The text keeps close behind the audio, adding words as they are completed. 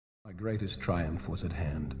greatest triumph was at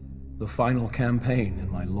hand. The final campaign in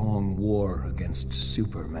my long war against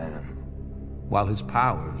Superman. While his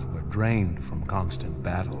powers were drained from constant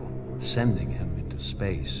battle, sending him into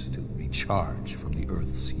space to recharge from the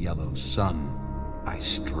Earth's yellow sun, I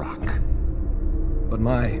struck. But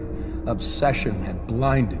my obsession had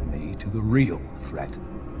blinded me to the real threat,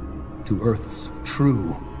 to Earth's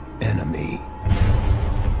true enemy.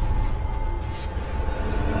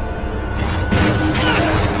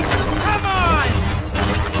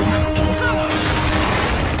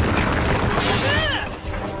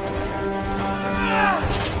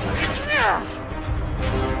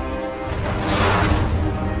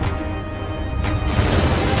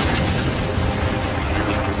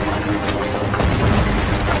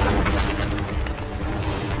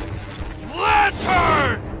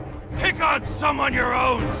 On your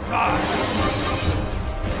own side!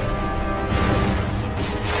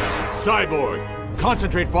 Cyborg,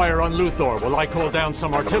 concentrate fire on Luthor while I call down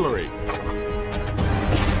some artillery.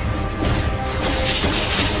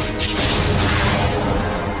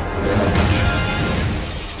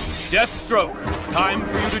 Deathstroke, time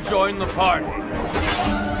for you to join the party.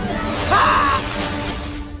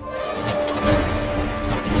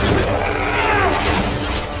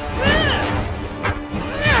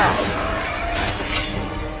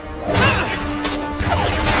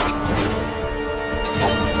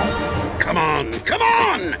 Come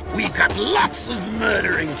on! We've got lots of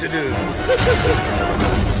murdering to do.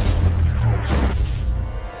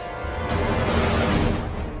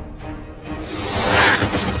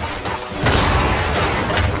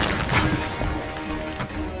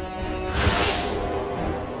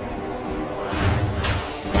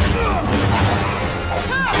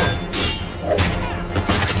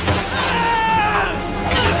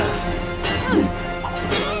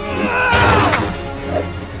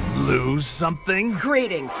 Something?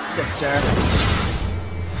 Greetings, sister.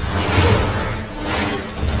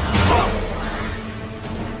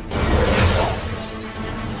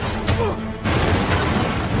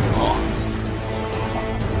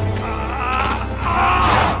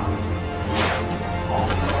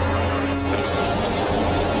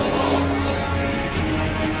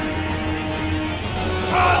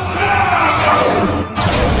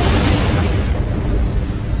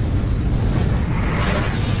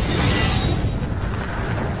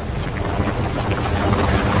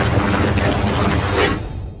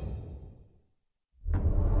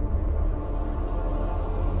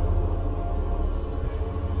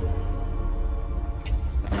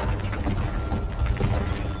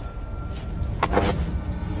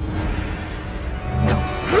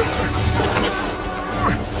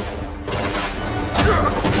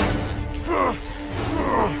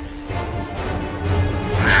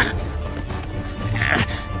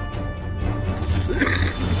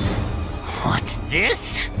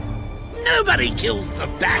 This? Nobody kills the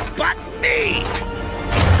Bat but me!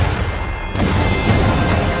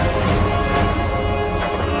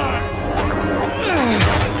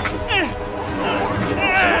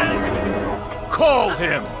 Call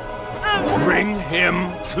him! Bring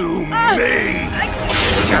him to me!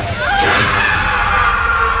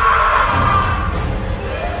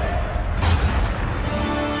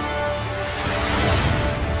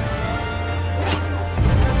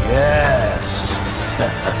 Yes!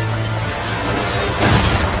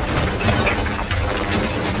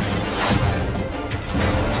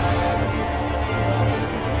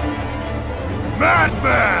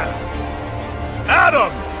 Madman!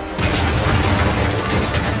 Adam!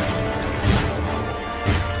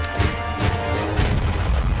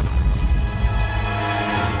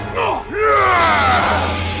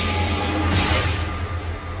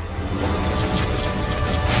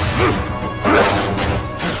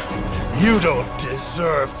 You don't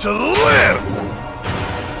deserve to live!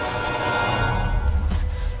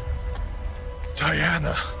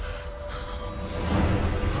 Diana.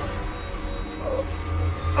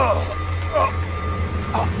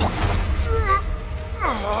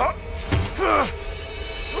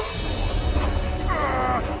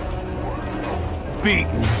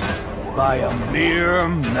 Beaten by a mere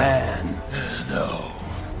man. No.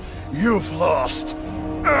 You've lost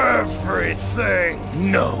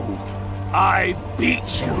everything. No. I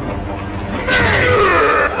beat you.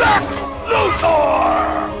 Lex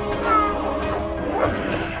Luthor!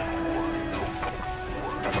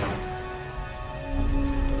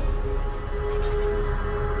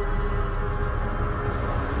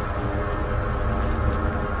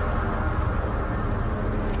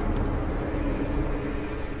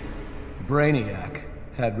 Brainiac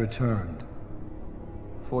had returned.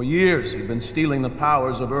 For years, he'd been stealing the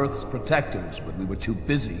powers of Earth's protectors, but we were too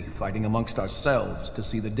busy fighting amongst ourselves to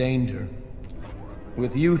see the danger.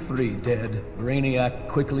 With you three dead, Brainiac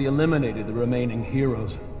quickly eliminated the remaining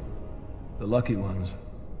heroes. The lucky ones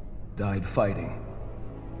died fighting.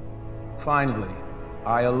 Finally,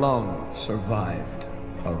 I alone survived.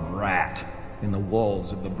 A rat in the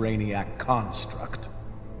walls of the Brainiac construct.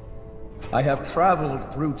 I have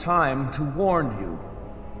traveled through time to warn you.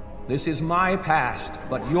 This is my past,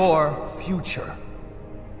 but your future.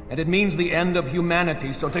 And it means the end of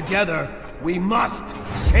humanity, so together, we must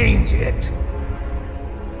change it!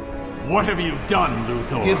 What have you done,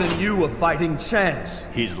 Luthor? Given you a fighting chance.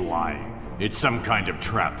 He's lying. It's some kind of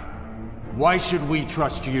trap. Why should we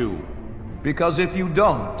trust you? Because if you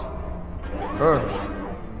don't, Earth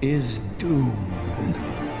is doomed.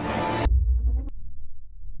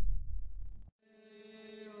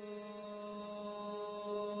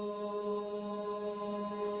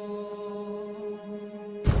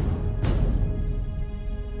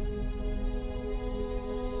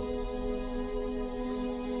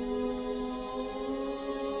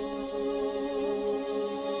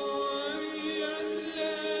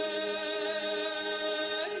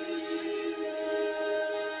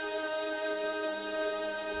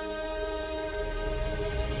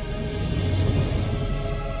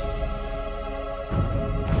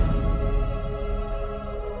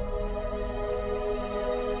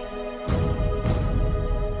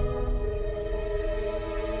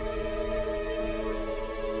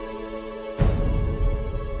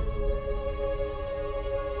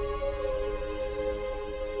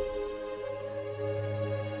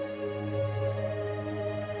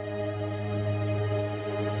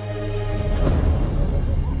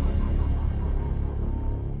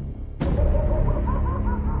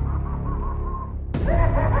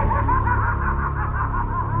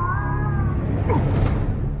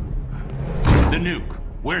 Nuke.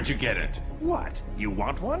 Where'd you get it? What? You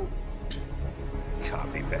want one?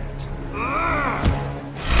 Copy that.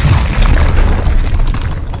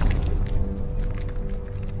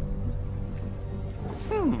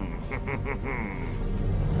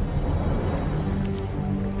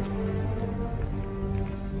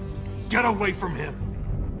 Get away from him!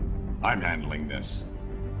 I'm handling this.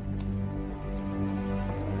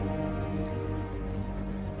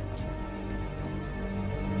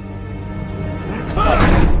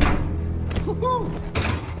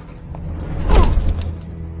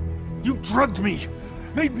 You drugged me!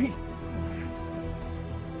 Made me...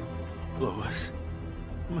 Lois,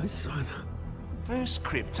 my son. First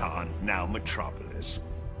Krypton, now Metropolis.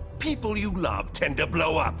 People you love tend to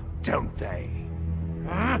blow up, don't they?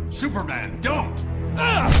 Superman, don't!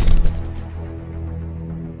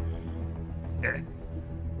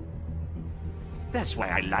 That's why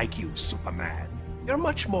I like you, Superman. You're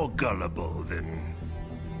much more gullible than...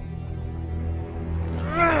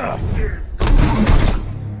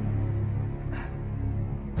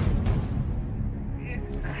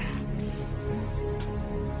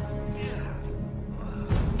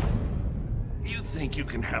 You think you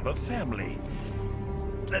can have a family?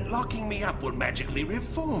 That locking me up will magically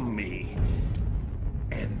reform me.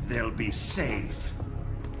 And they'll be safe.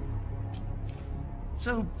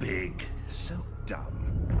 So big, so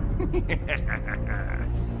dumb.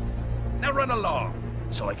 Now run along,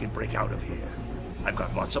 so I can break out of here. I've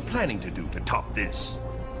got lots of planning to do to top this.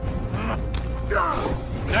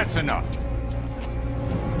 That's enough.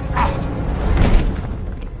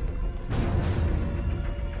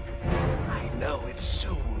 I know it's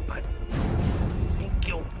soon, but think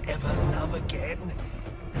you'll ever love again?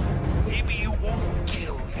 Maybe you won't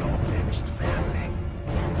kill your next family.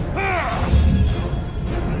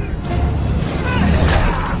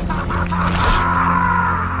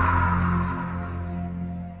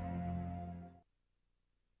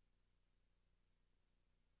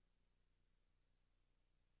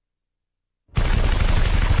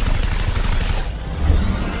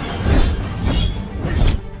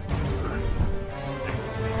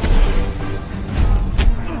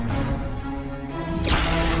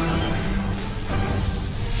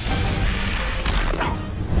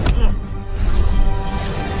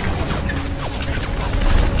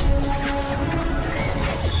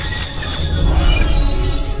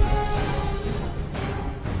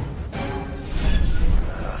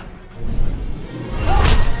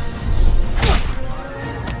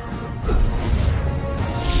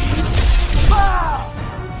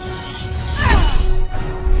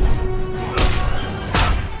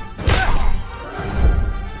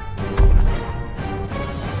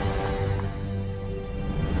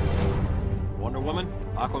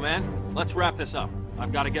 Aquaman, let's wrap this up.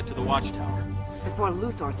 I've got to get to the watchtower. Before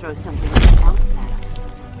Luthor throws something else at us.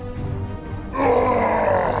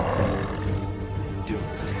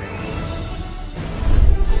 Doomsday.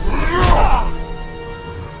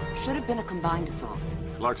 Should have been a combined assault.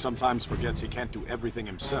 Clark sometimes forgets he can't do everything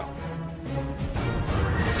himself.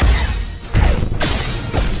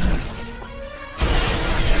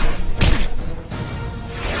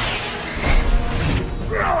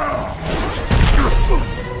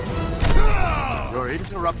 You're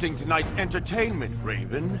interrupting tonight's entertainment,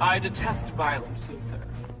 Raven. I detest violence, Luthor,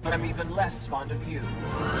 but I'm even less fond of you.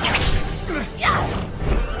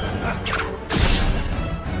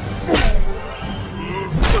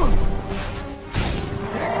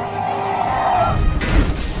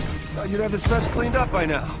 Thought you'd have this mess cleaned up by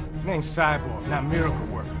now. Name's Cyborg, not Miracle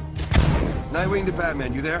Worker. Nightwing to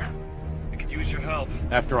Batman, you there? I could use your help.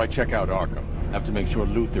 After I check out Arkham, have to make sure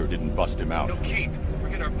Luthor didn't bust him out. No keep. We're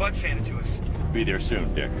getting our butts handed to us. Be there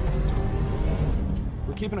soon, Dick.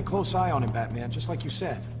 We're keeping a close eye on him, Batman, just like you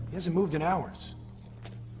said. He hasn't moved in hours.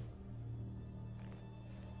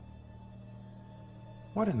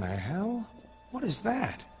 What in the hell? What is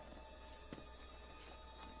that?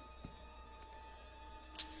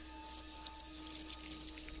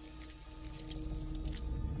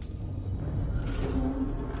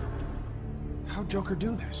 How'd Joker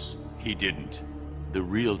do this? He didn't. The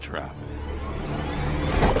real trap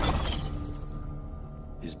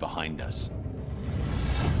is behind us.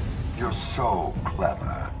 You're so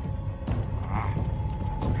clever.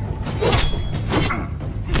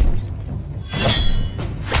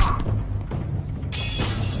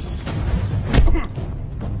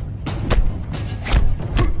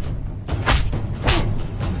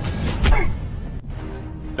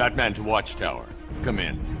 Batman to Watchtower. Come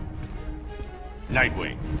in.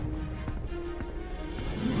 Nightwing.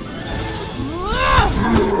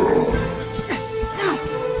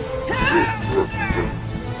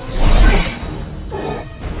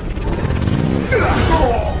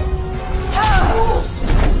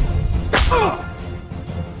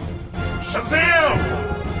 Shazam!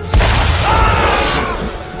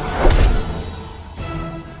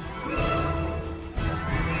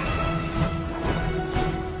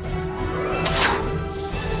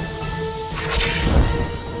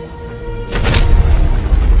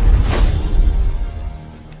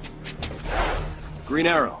 Green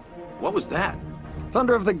Arrow. What was that?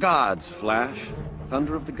 Thunder of the Gods, Flash.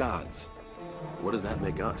 Thunder of the Gods. What does that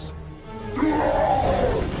make us?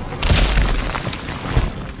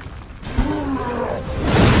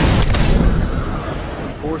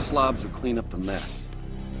 Poor slobs who clean up the mess.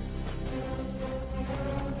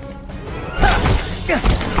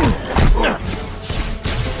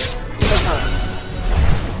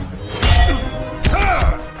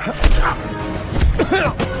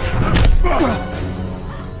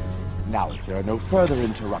 Now, if there are no further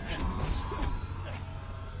interruptions.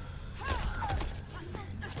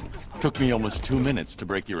 Took me almost 2 minutes to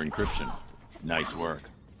break your encryption. Nice work.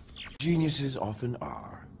 Geniuses often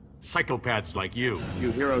are. Psychopaths like you.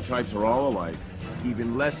 You hero types are all alike.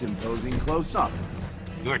 Even less imposing close up.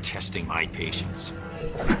 You're testing my patience.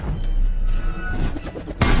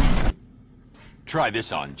 Try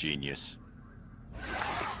this on, genius.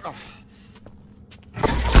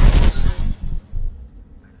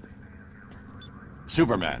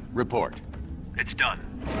 Superman, report. It's done.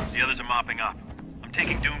 The others are mopping up. I'm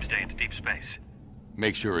taking Doomsday into deep space.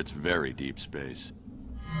 Make sure it's very deep space.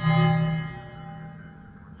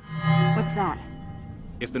 What's that?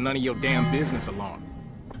 It's the none of your damn business alarm.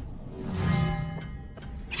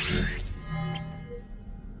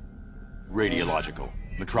 Radiological.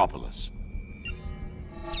 Metropolis.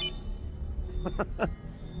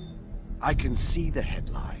 I can see the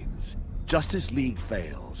headlines. Justice League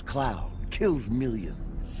fails. Clown kills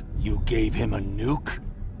millions. You gave him a nuke?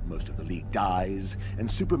 Most of the League dies, and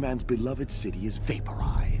Superman's beloved city is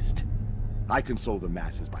vaporized. I console the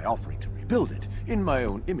masses by offering to rebuild it, in my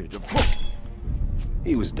own image, of course.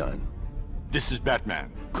 He was done. This is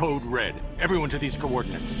Batman. Code Red. Everyone to these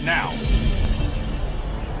coordinates, now!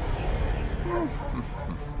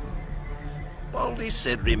 Baldy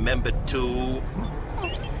said remember to...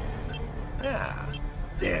 Ah,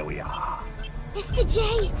 there we are. Mr.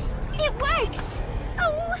 J, it works!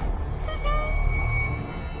 Oh!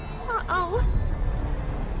 Uh-oh.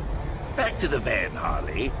 Back to the van,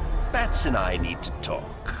 Harley. Bats and I need to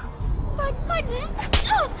talk. But, pardon?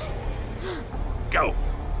 Oh! Go!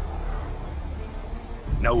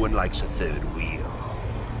 No one likes a third wheel.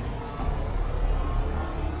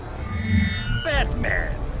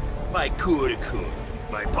 Batman! My coup de coup.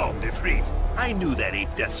 My palme de frite. I knew that a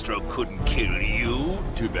Deathstroke couldn't kill you.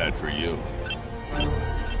 Too bad for you.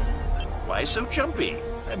 Why so jumpy?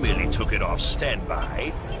 I merely took it off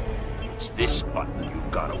standby. It's this button you've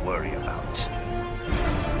got to worry about.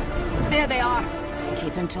 There they are.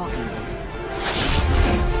 Keep him talking, Bruce.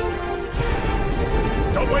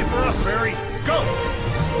 Don't wait for us, Barry. Go!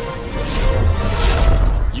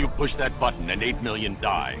 You push that button and 8 million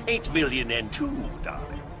die. 8 million and 2,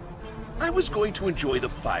 darling. I was going to enjoy the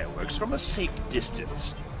fireworks from a safe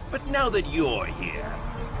distance. But now that you're here,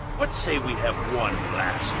 what say we have one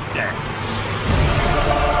last dance?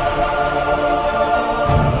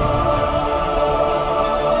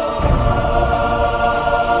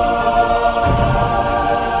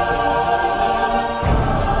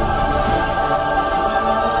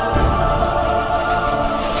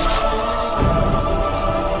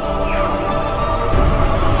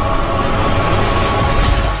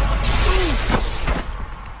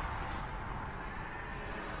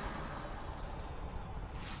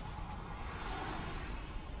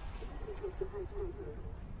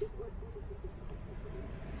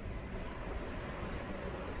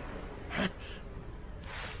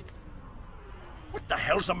 What the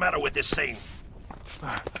hell's the matter with this thing?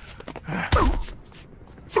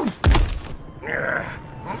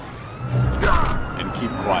 And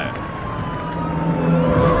keep quiet.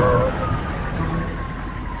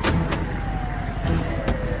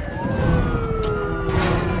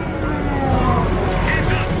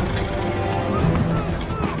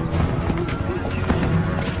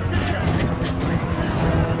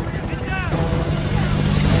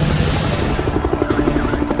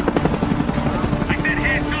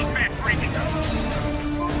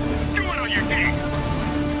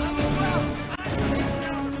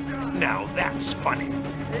 Now that's funny.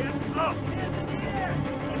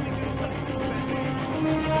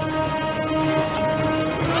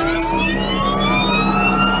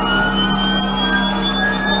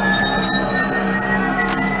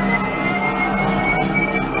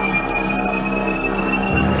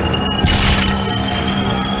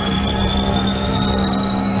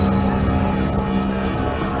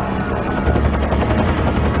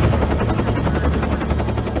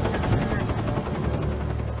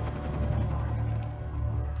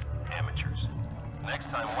 Next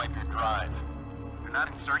time, wipe your drive. They're not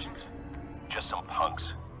insurgents. Just some punks.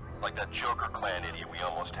 Like that Joker clan idiot we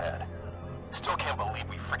almost had. Still can't believe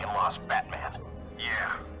we freaking lost Batman.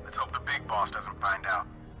 Yeah, let's hope the big boss doesn't find out.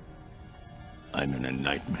 I'm in a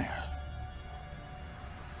nightmare.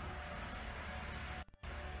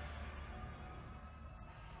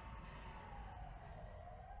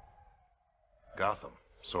 Gotham,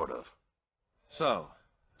 sort of. So,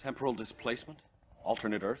 temporal displacement?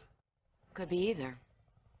 Alternate Earth? Could be either.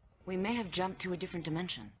 We may have jumped to a different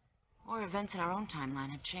dimension. Or events in our own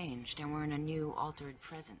timeline have changed, and we're in a new, altered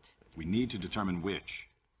present. We need to determine which.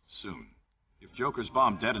 Soon. If Joker's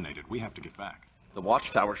bomb detonated, we have to get back. The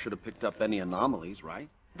Watchtower should have picked up any anomalies, right?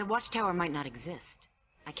 The Watchtower might not exist.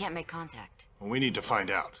 I can't make contact. Well, we need to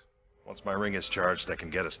find out. Once my ring is charged, I can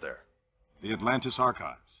get us there. The Atlantis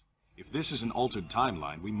Archives. If this is an altered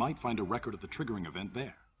timeline, we might find a record of the triggering event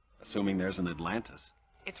there. Assuming there's an Atlantis.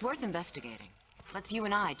 It's worth investigating. Let's you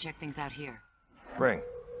and I check things out here. Ring,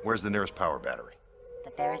 where's the nearest power battery?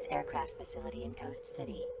 The Ferris Aircraft Facility in Coast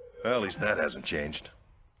City. Well, at least that hasn't changed.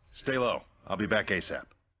 Stay low. I'll be back ASAP.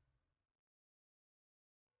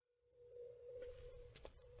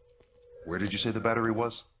 Where did you say the battery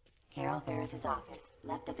was? Carol Ferris's office.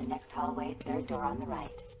 Left of the next hallway, third door on the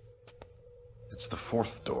right. It's the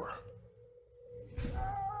fourth door.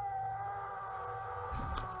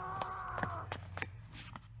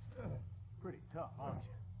 Pretty tough, aren't you?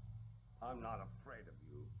 I'm not afraid of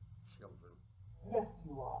you, children. Yes,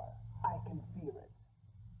 you are. I can feel it.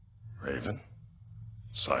 Raven?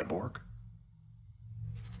 Cyborg?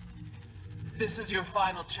 This is your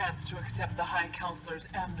final chance to accept the High Counselor's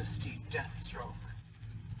amnesty, Deathstroke.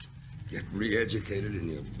 Get re-educated in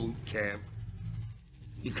your boot camp?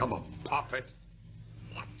 Become a puppet?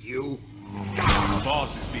 What, you? The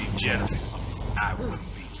boss is being generous. I wouldn't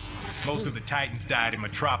be. Most of the Titans died in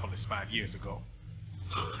Metropolis 5 years ago.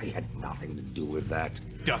 I had nothing to do with that.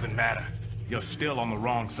 Doesn't matter. You're still on the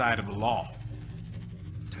wrong side of the law.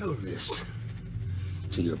 Tell this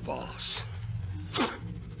to your boss.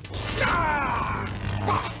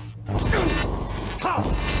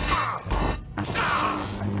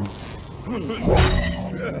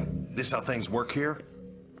 This how things work here?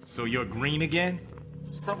 So you're green again?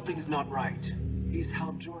 Something's not right. He's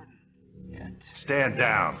Hal Jordan. Yet. Stand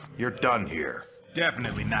down. You're done here.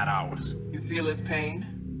 Definitely not ours. You feel his pain?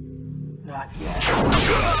 Not yet.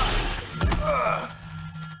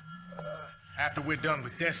 After we're done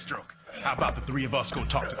with Deathstroke, how about the three of us go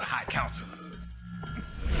talk to the High Counselor?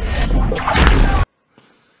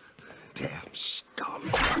 Damn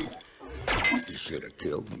scum. You should have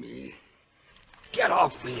killed me. Get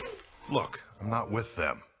off me! Look, I'm not with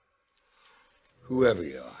them. Whoever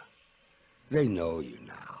you are, they know you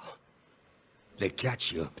now. They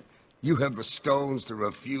catch you. You have the stones to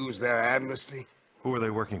refuse their amnesty? Who are they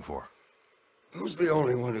working for? Who's the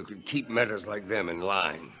only one who could keep metas like them in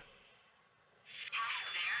line?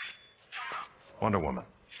 Wonder Woman.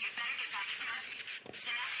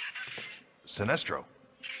 Sinestro.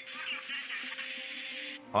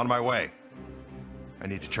 On my way. I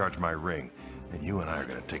need to charge my ring. Then you and I are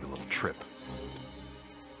gonna take a little trip.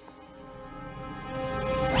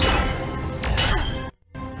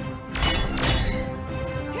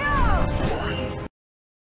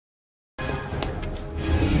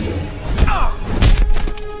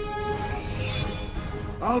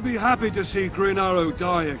 I'll be happy to see Green Arrow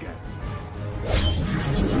die again.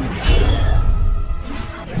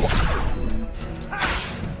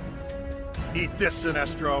 Eat this,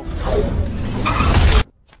 Sinestro.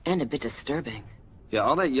 And a bit disturbing. Yeah,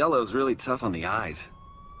 all that yellow is really tough on the eyes.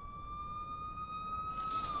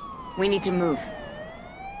 We need to move.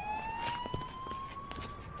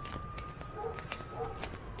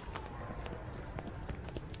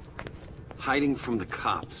 Hiding from the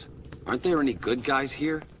cops. Aren't there any good guys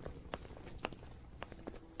here?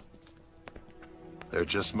 There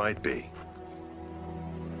just might be.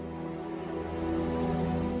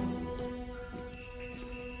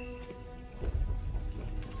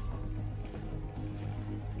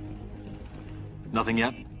 Nothing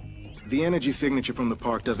yet? The energy signature from the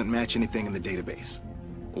park doesn't match anything in the database.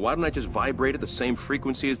 Why don't I just vibrate at the same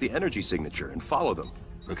frequency as the energy signature and follow them?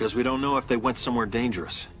 Because we don't know if they went somewhere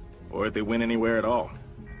dangerous. Or if they went anywhere at all.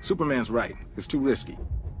 Superman's right. It's too risky.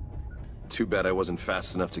 Too bad I wasn't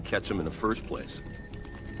fast enough to catch them in the first place.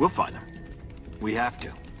 We'll find them. We have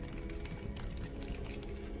to.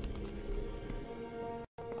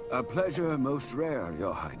 A pleasure most rare,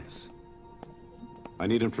 Your Highness. I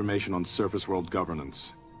need information on surface world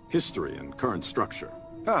governance, history, and current structure.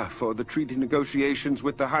 Ah, for the treaty negotiations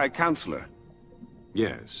with the High Counselor.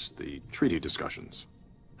 Yes, the treaty discussions.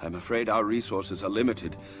 I'm afraid our resources are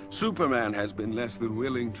limited. Superman has been less than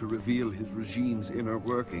willing to reveal his regime's inner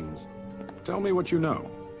workings. Tell me what you know.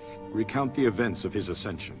 Recount the events of his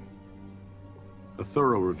ascension. A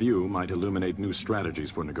thorough review might illuminate new strategies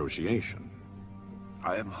for negotiation.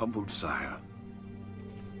 I am humbled, sire.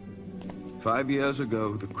 5 years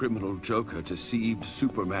ago, the criminal Joker deceived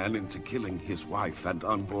Superman into killing his wife and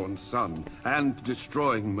unborn son, and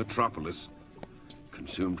destroying Metropolis.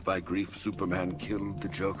 Consumed by grief, Superman killed the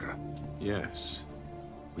Joker. Yes.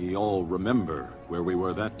 We all remember where we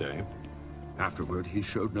were that day. Afterward, he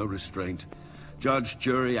showed no restraint. Judge,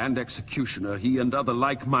 jury, and executioner, he and other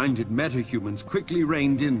like-minded metahumans quickly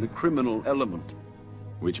reined in the criminal element.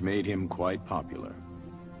 Which made him quite popular.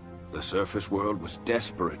 The surface world was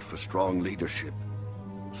desperate for strong leadership.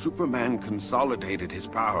 Superman consolidated his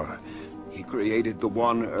power. He created the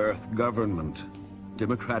One Earth government.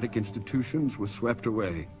 Democratic institutions were swept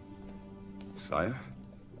away. Sire?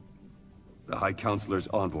 The High Counselor's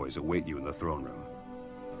envoys await you in the throne room.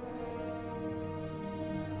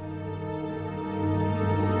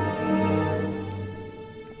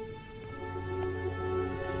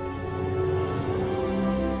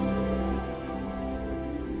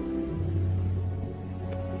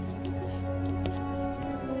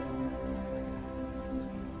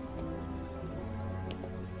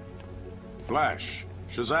 Flash,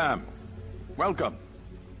 Shazam, welcome.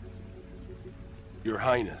 Your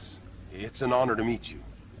Highness, it's an honor to meet you.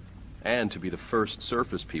 And to be the first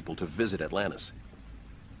surface people to visit Atlantis.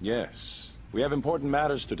 Yes, we have important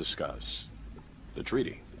matters to discuss. The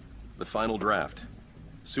treaty. The final draft.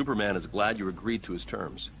 Superman is glad you agreed to his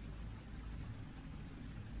terms.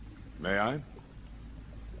 May I?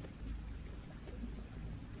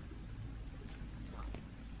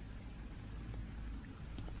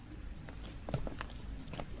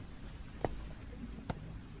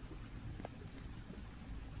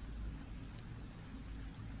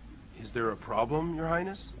 Is there a problem, Your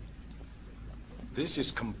Highness? This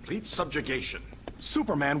is complete subjugation.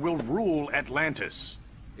 Superman will rule Atlantis.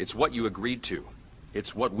 It's what you agreed to.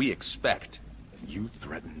 It's what we expect. You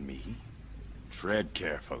threaten me? Tread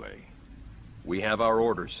carefully. We have our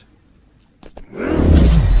orders.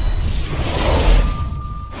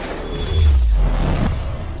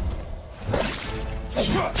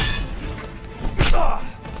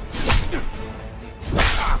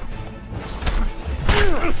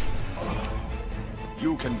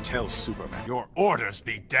 You can tell Superman, your orders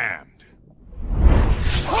be damned.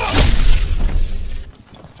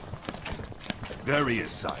 There he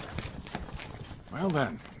is, sire. Well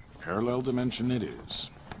then, parallel dimension it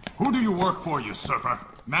is. Who do you work for, usurper?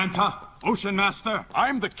 Manta? Ocean Master?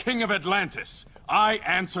 I'm the King of Atlantis. I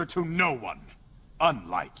answer to no one.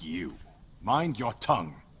 Unlike you. Mind your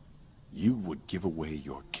tongue. You would give away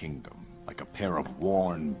your kingdom like a pair of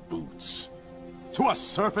worn boots. To a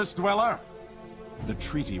surface dweller? The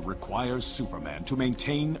treaty requires Superman to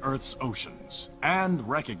maintain Earth's oceans and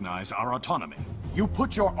recognize our autonomy. You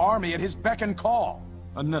put your army at his beck and call.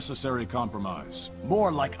 A necessary compromise.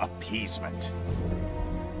 More like appeasement.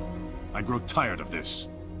 I grow tired of this.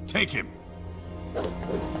 Take him.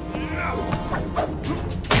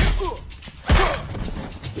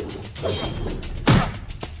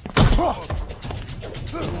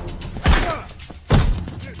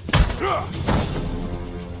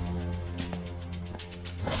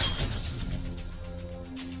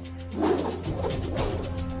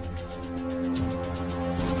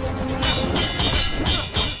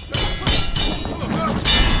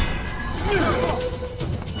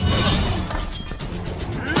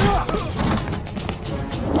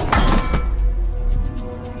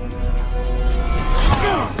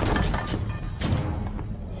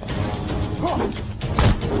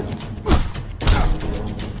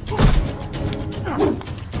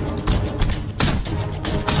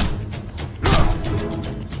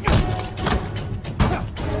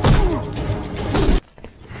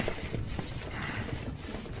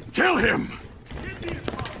 Kill him!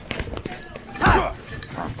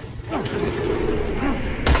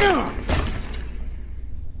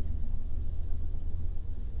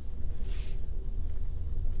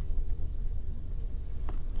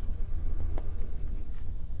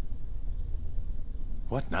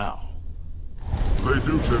 What now? They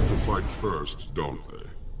do tend to fight first, don't they?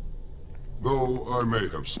 Though I may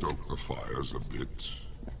have stoked the fires a bit.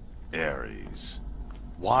 Ares,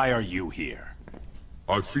 why are you here?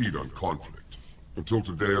 I feed on conflict. Until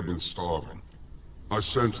today I've been starving. I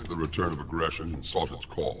sensed the return of aggression and sought its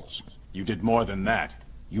cause. You did more than that.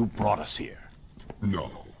 You brought us here.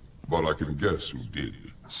 No, but I can guess who did.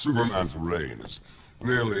 Superman's reign has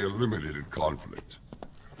nearly eliminated conflict.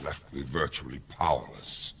 Left me virtually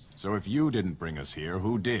powerless. So if you didn't bring us here,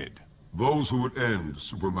 who did? Those who would end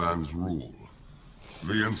Superman's rule.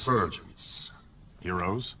 The insurgents.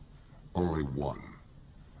 Heroes? Only one.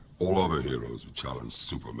 All other heroes who challenged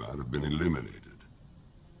Superman have been eliminated.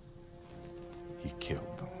 He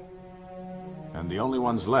killed them. And the only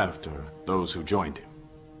ones left are those who joined him.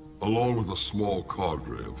 Along with a small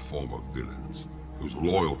cadre of former villains, whose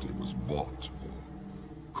loyalty was bought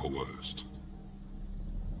or coerced.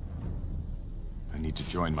 I need to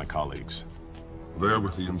join my colleagues. They're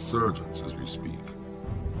with the insurgents as we speak.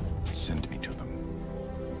 Send me to them.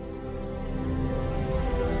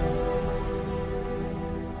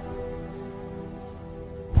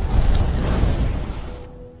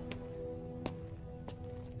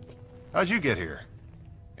 How'd you get here?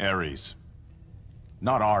 Ares.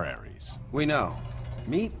 Not our Ares. We know.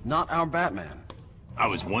 Meet not our Batman. I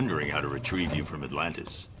was wondering how to retrieve you from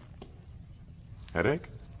Atlantis. Headache?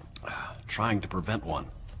 Trying to prevent one.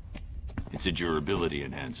 It's a durability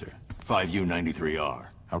enhancer. 5U93R.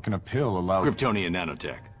 How can a pill allow... Kryptonian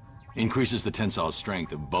nanotech. Increases the tensile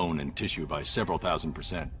strength of bone and tissue by several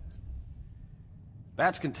thousand%.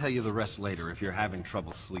 Bats can tell you the rest later if you're having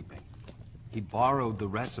trouble sleeping. He borrowed the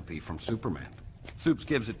recipe from Superman. Supes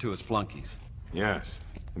gives it to his flunkies. Yes.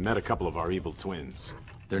 I met a couple of our evil twins.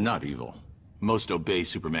 They're not evil. Most obey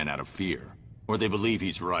Superman out of fear. Or they believe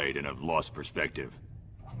he's right and have lost perspective.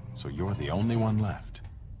 So you're the only one left?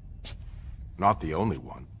 Not the only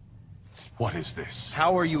one. What is this?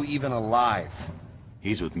 How are you even alive?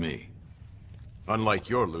 He's with me. Unlike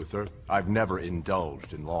your Luthor, I've never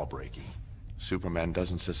indulged in lawbreaking. Superman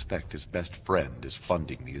doesn't suspect his best friend is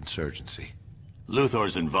funding the insurgency.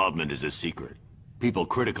 Luthor's involvement is a secret. People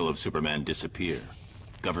critical of Superman disappear.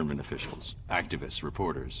 Government officials, activists,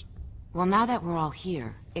 reporters. Well, now that we're all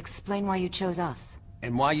here, explain why you chose us.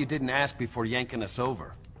 And why you didn't ask before yanking us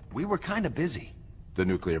over. We were kinda busy. The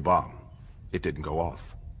nuclear bomb. It didn't go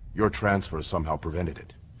off. Your transfer somehow prevented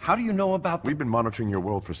it. How do you know about We've been monitoring your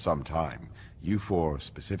world for some time. You four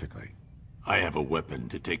specifically. I have a weapon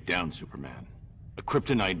to take down Superman. A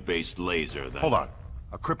kryptonite-based laser that... Hold on.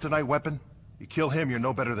 A kryptonite weapon? You kill him, you're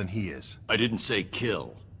no better than he is. I didn't say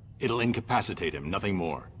kill. It'll incapacitate him, nothing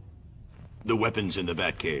more. The weapon's in the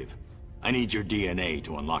Batcave. I need your DNA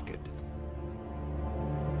to unlock it.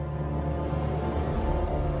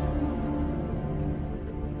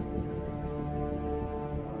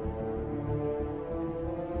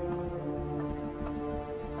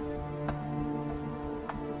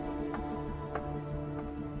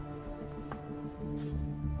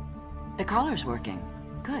 The collar's working.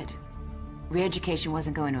 Good. Re-education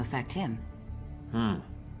wasn't going to affect him.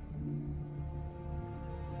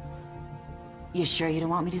 You sure you don't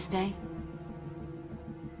want me to stay?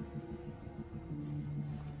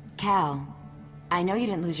 Cal, I know you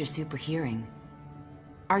didn't lose your super hearing.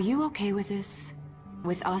 Are you okay with this?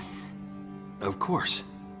 With us? Of course.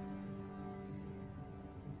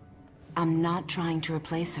 I'm not trying to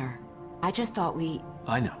replace her. I just thought we...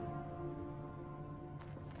 I know.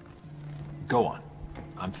 Go on.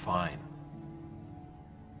 I'm fine.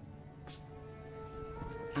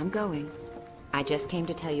 I'm going. I just came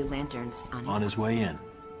to tell you Lantern's on his way in.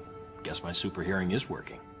 Guess my super hearing is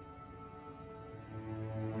working.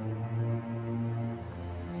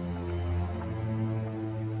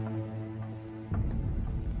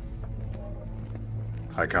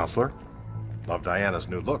 Hi, Counselor. Love Diana's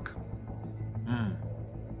new look.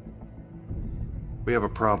 We have a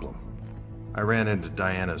problem. I ran into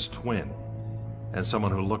Diana's twin, and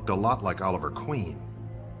someone who looked a lot like Oliver Queen.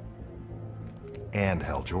 And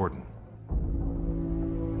Hal Jordan.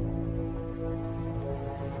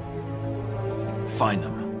 Find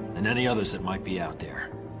them, and any others that might be out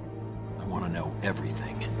there. I want to know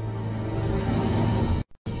everything.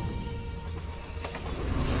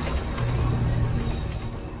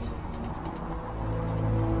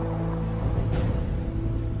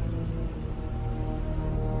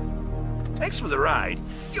 Thanks for the ride.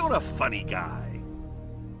 You're a funny guy.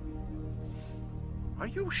 Are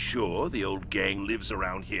you sure the old gang lives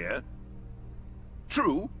around here?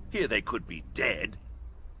 True, here they could be dead.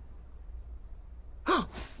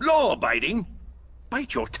 Law-abiding!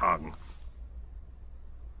 Bite your tongue.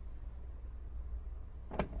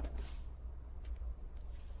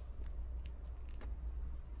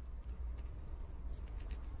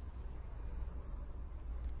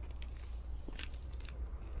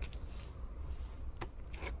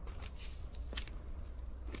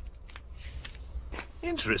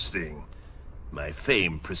 Interesting. My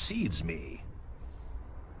fame precedes me.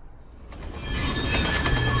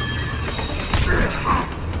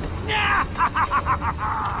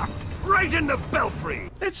 Right in the belfry!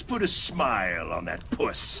 Let's put a smile on that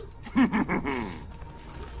puss.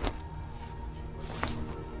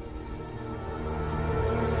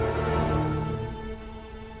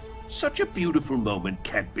 Such a beautiful moment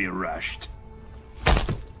can't be rushed.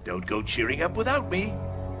 Don't go cheering up without me.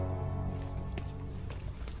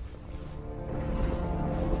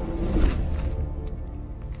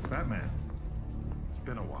 Batman, it's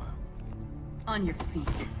been a while. On your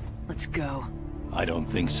feet. Let's go. I don't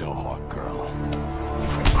think so, Hawk Girl.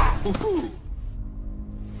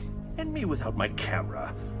 And me without my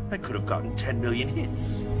camera. I could have gotten 10 million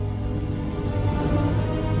hits.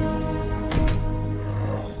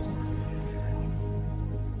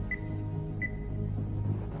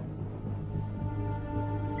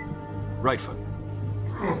 Right foot.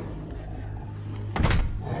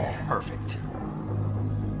 Perfect.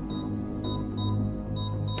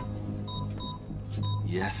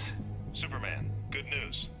 Yes? Superman, good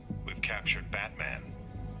news. We've captured Batman.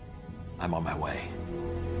 I'm on my way.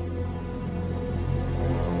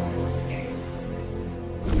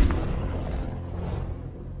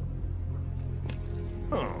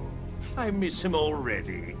 Oh, I miss him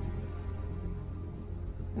already.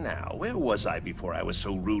 Now, where was I before I was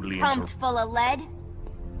so rudely Pumped full of lead?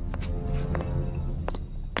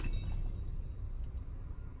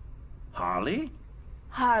 Harley?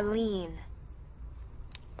 Harleen.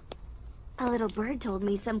 A little bird told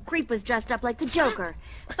me some creep was dressed up like the Joker,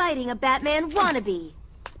 fighting a Batman wannabe.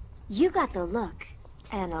 You got the look,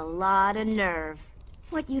 and a lot of nerve.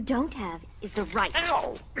 What you don't have is the right.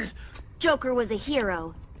 Ow! Joker was a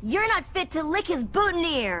hero. You're not fit to lick his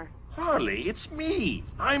boutonniere. Harley, it's me.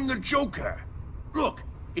 I'm the Joker. Look,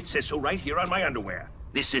 it says so right here on my underwear.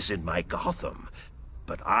 This isn't my Gotham,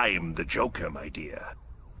 but I'm the Joker, my dear.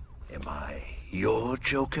 Am I your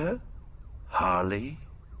Joker, Harley?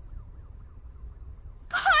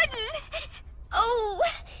 Pardon! Oh!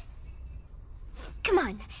 Come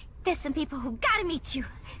on, there's some people who gotta meet you.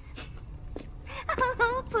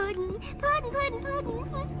 Oh, Puddin', Puddin', Puddin', Puddin'.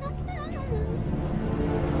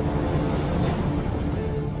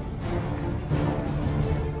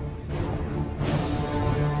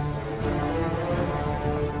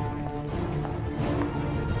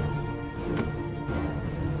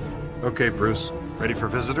 Okay, Bruce. Ready for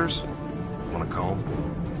visitors? Want a comb?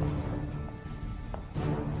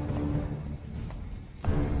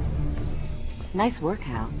 Nice work,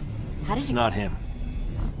 Hal. How did It's you... not him.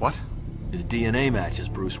 What? His DNA matches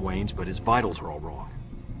Bruce Wayne's, but his vitals are all wrong.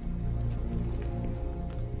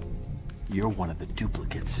 You're one of the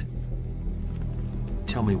duplicates.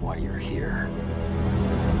 Tell me why you're here.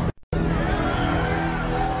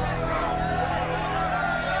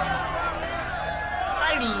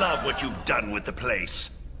 I love what you've done with the place.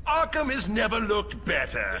 Arkham has never looked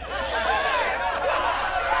better.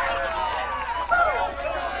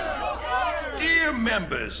 Dear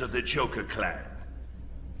members of the Joker clan,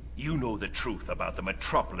 you know the truth about the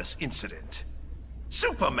Metropolis incident.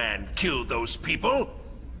 Superman killed those people,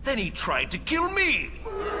 then he tried to kill me.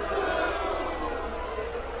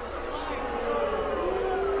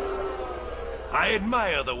 I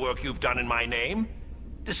admire the work you've done in my name.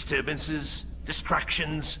 Disturbances,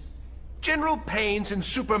 distractions, general pains in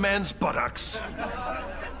Superman's buttocks.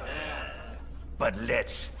 But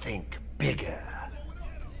let's think bigger.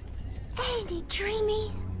 Ain't he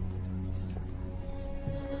dreamy?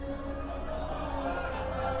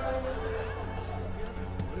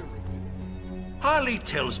 Harley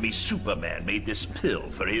tells me Superman made this pill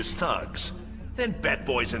for his thugs. Then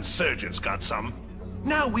Batboy's insurgents got some.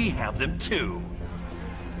 Now we have them too.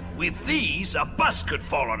 With these, a bus could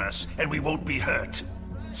fall on us and we won't be hurt.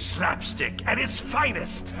 Slapstick at its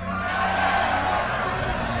finest.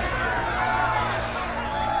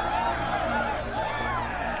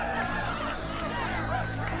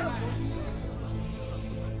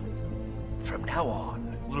 From now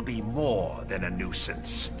on, we'll be more than a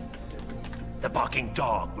nuisance. The barking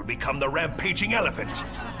dog will become the rampaging elephant.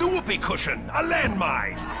 The whoopee cushion, a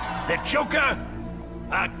landmine. The Joker,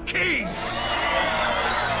 a king!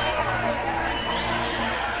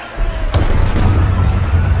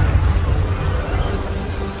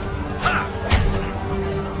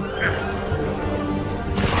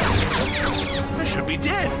 I should be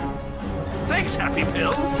dead. Thanks, Happy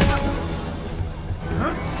Pill.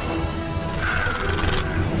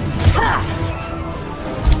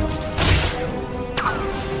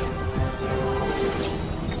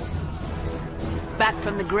 Back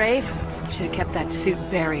from the grave? Should have kept that suit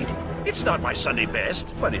buried. It's not my Sunday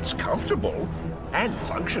best, but it's comfortable and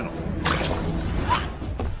functional.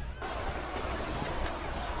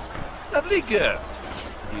 Lovely girl.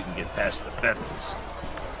 You can get past the feathers.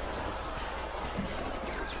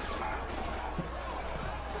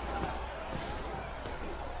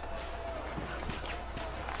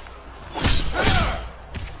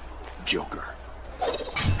 Joker.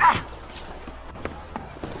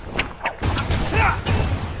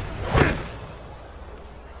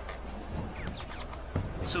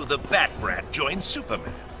 So the Bat Brat joins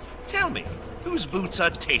Superman. Tell me, whose boots are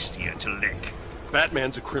tastier to lick?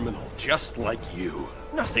 Batman's a criminal, just like you.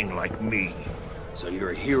 Nothing like me. So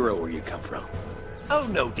you're a hero where you come from? Oh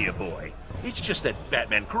no, dear boy. It's just that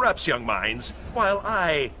Batman corrupts young minds, while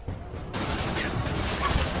I...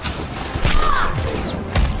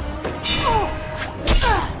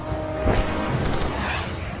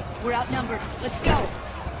 We're outnumbered. Let's go.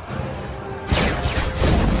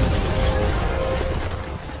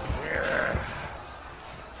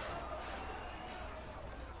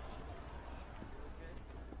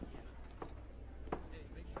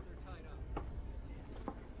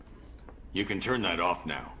 You can turn that off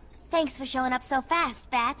now. Thanks for showing up so fast,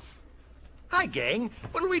 Bats. Hi, gang.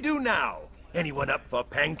 What do we do now? Anyone up for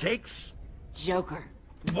pancakes? Joker.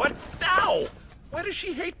 What now? Why does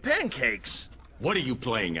she hate pancakes? What are you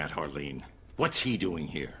playing at, Harleen? What's he doing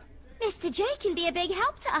here? Mr. J can be a big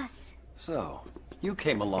help to us. So, you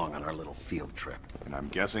came along on our little field trip. And I'm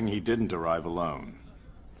guessing he didn't arrive alone.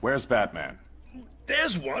 Where's Batman?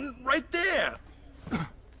 There's one right there.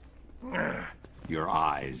 Your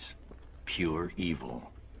eyes. Pure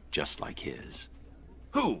evil. Just like his.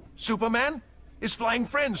 Who? Superman? His flying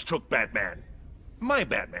friends took Batman. My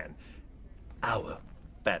Batman. Our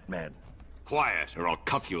Batman. Quiet, or I'll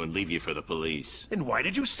cuff you and leave you for the police. And why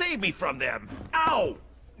did you save me from them? Ow!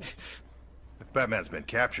 If Batman's been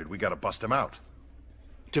captured, we gotta bust him out.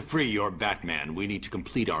 To free your Batman, we need to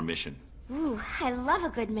complete our mission. Ooh, I love a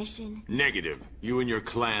good mission. Negative. You and your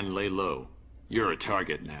clan lay low. You're a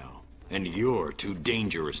target now. And you're too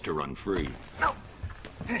dangerous to run free. No.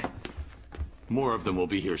 More of them will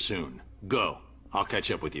be here soon. Go. I'll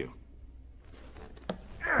catch up with you.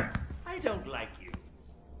 I don't like you.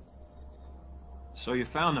 So you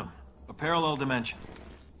found them. A parallel dimension.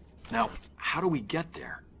 Now, how do we get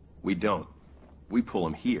there? We don't. We pull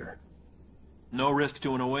him here. No risk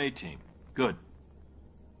to an away team. Good.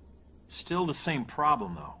 Still the same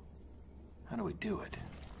problem, though. How do we do it?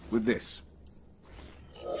 With this.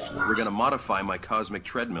 We're gonna modify my cosmic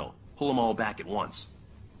treadmill. Pull them all back at once.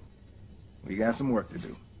 We got some work to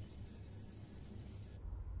do.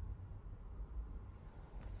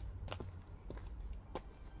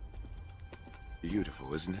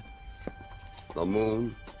 Beautiful, isn't it? The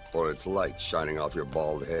moon, or its light shining off your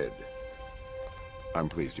bald head. I'm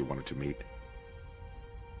pleased you wanted to meet.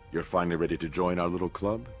 You're finally ready to join our little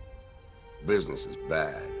club? Business is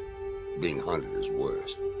bad. Being hunted is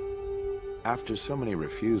worse. After so many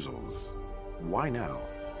refusals, why now?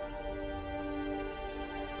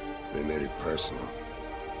 They made it personal.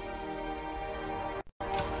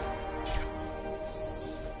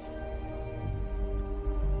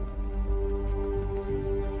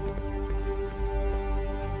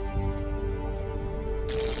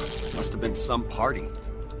 Must have been some party.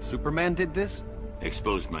 Superman did this?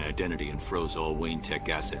 Exposed my identity and froze all Wayne Tech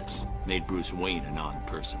assets. Made Bruce Wayne a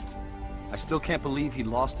non-person. I still can't believe he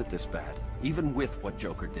lost it this bad, even with what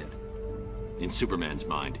Joker did. In Superman's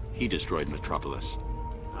mind, he destroyed Metropolis.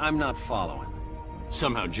 I'm not following.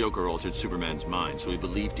 Somehow Joker altered Superman's mind, so he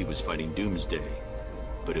believed he was fighting Doomsday.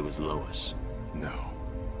 But it was Lois. No.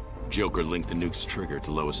 Joker linked the nuke's trigger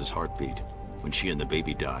to Lois's heartbeat. When she and the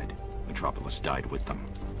baby died, Metropolis died with them.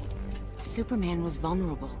 Superman was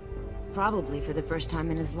vulnerable. Probably for the first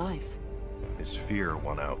time in his life. His fear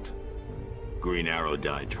won out. Green Arrow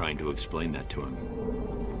died trying to explain that to him.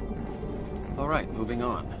 All right, moving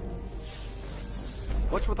on.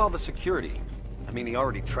 What's with all the security? I mean, he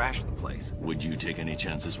already trashed the place. Would you take any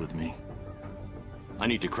chances with me? I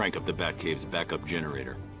need to crank up the Batcave's backup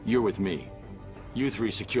generator. You're with me. You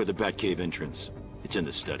three secure the Batcave entrance. It's in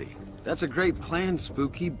the study. That's a great plan,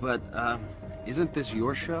 Spooky, but, isn't this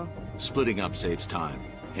your show? Splitting up saves time,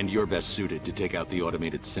 and you're best suited to take out the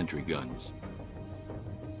automated sentry guns.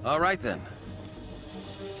 All right, then.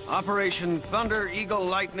 Operation Thunder, Eagle,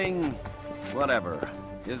 Lightning, whatever,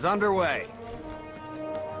 is underway.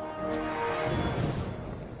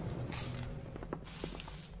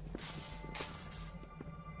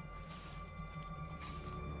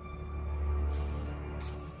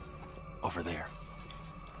 Over there.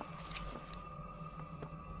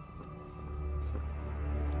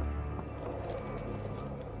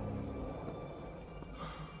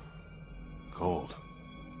 Cold.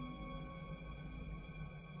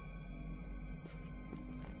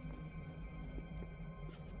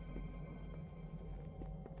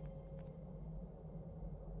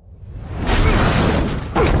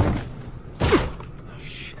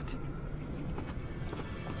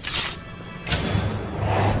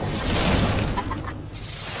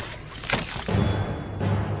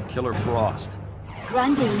 Killer Frost.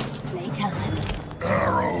 Grundy, playtime.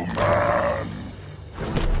 Arrow Man!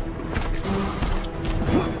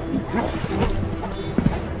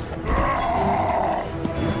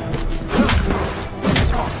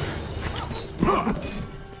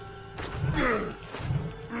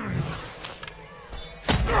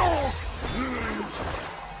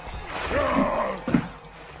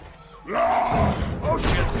 Oh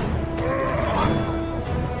shit!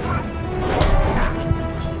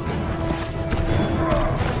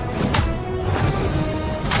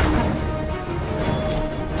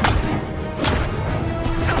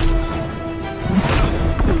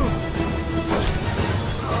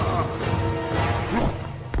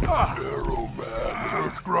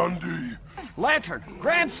 Grundy! Lantern!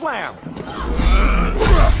 Grand Slam!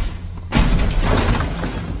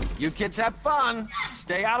 You kids have fun.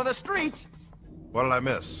 Stay out of the streets. What did I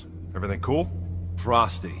miss? Everything cool?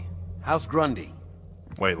 Frosty. How's Grundy?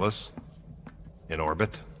 Weightless. In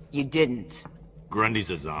orbit. You didn't. Grundy's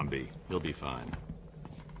a zombie. He'll be fine.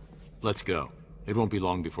 Let's go. It won't be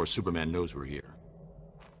long before Superman knows we're here.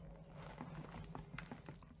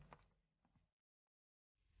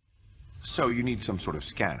 So you need some sort of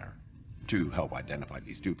scanner to help identify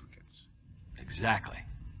these duplicates. Exactly.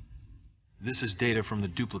 This is data from the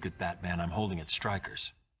duplicate Batman I'm holding at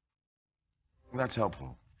Stryker's. That's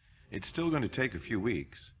helpful. It's still going to take a few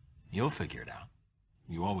weeks. You'll figure it out.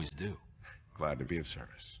 You always do. Glad to be of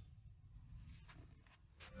service.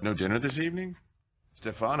 No dinner this evening?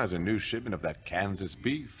 Stefan has a new shipment of that Kansas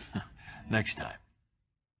beef. Next time.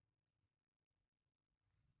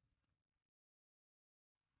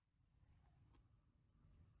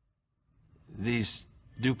 These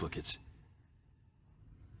duplicates.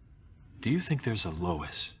 Do you think there's a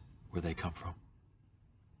Lois where they come from?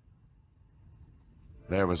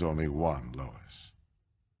 There was only one Lois.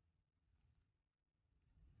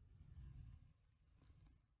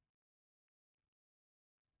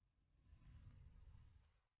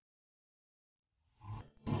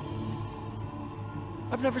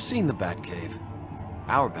 I've never seen the Batcave.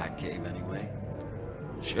 Our Batcave, anyway.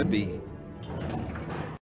 Should be.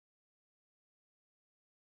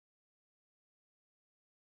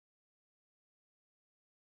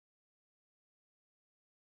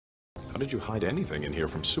 How did you hide anything in here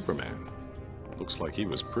from Superman? Looks like he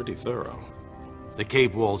was pretty thorough. The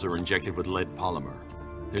cave walls are injected with lead polymer.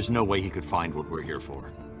 There's no way he could find what we're here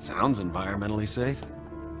for. Sounds environmentally safe.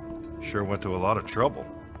 Sure went to a lot of trouble.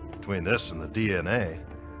 Between this and the DNA.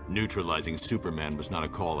 Neutralizing Superman was not a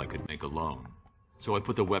call I could make alone. So I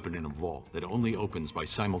put the weapon in a vault that only opens by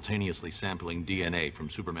simultaneously sampling DNA from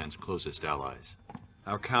Superman's closest allies.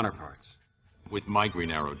 Our counterparts. With my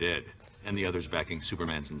Green Arrow dead, and the others backing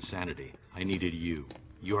Superman's insanity, I needed you.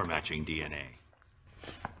 Your matching DNA.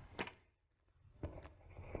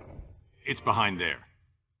 It's behind there.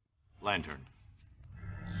 Lantern.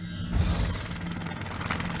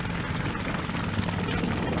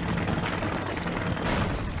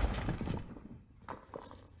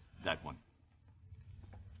 That one.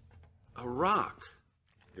 A rock.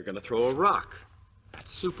 You're gonna throw a rock at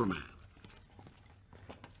Superman.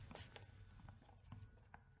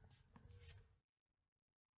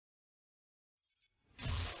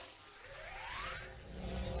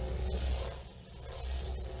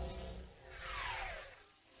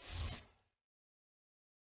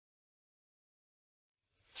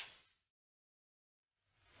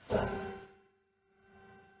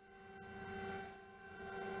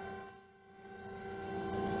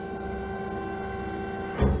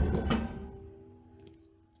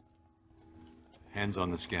 Hands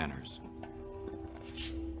on the scanners.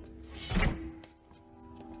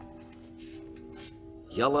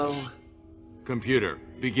 Yellow. Computer,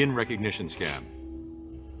 begin recognition scan.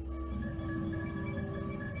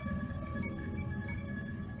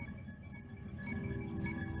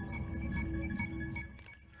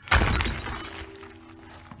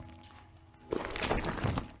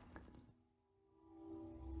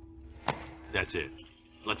 That's it.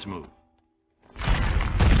 Let's move.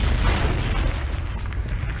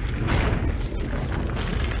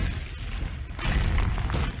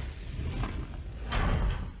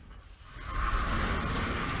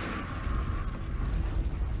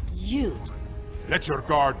 Let your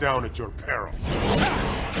guard down at your peril.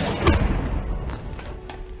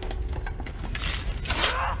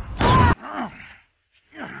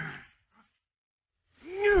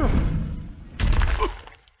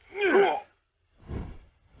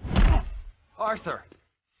 Arthur!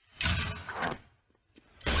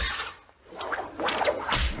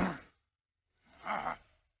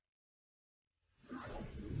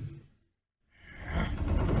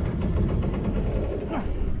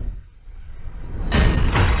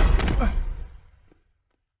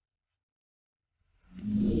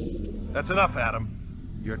 That's enough,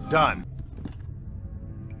 Adam. You're done.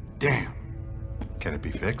 Damn. Can it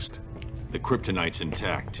be fixed? The kryptonite's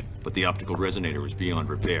intact, but the optical resonator is beyond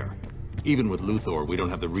repair. Even with Luthor, we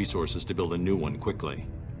don't have the resources to build a new one quickly.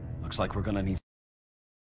 Looks like we're gonna need...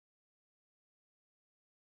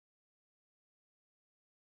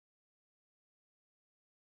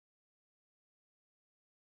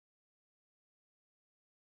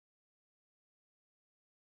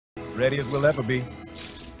 Ready as we'll ever be.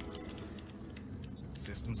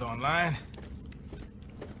 Systems online.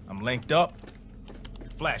 I'm linked up.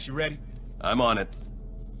 Flash, you ready? I'm on it.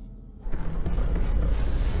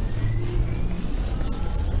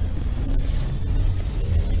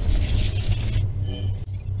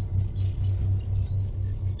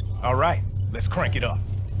 All right, let's crank it up.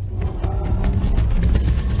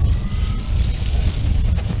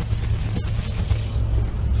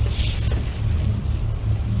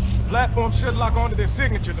 Platform should lock onto their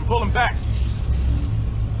signatures and pull them back.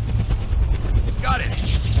 Got it.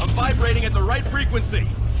 I'm vibrating at the right frequency.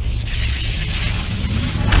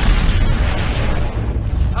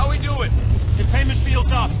 How we doing? Containment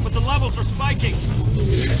field's up, but the levels are spiking.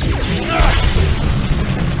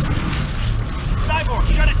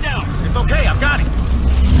 Cyborg, shut it down. It's okay, I've got it.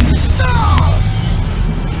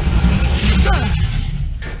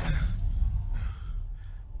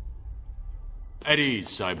 At ease,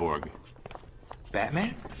 Cyborg.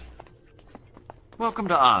 Batman? Welcome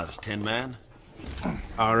to Oz, Tin Man.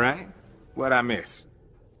 All right. What'd I miss?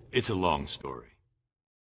 It's a long story.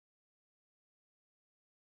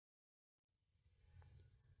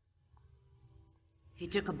 He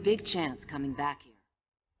took a big chance coming back here.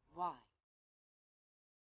 Why?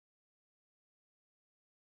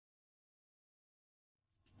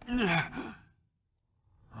 I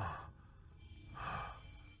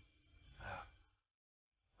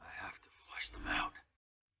have to flush them out.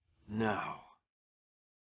 Now.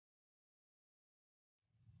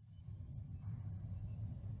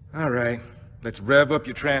 All right. Let's rev up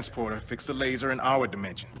your transporter, fix the laser in our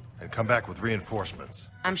dimension. And come back with reinforcements.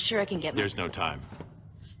 I'm sure I can get There's no time.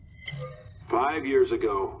 5 years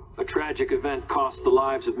ago, a tragic event cost the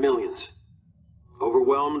lives of millions.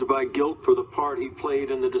 Overwhelmed by guilt for the part he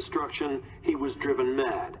played in the destruction, he was driven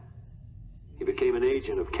mad. He became an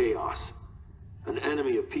agent of chaos, an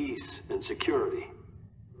enemy of peace and security.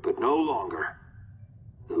 But no longer.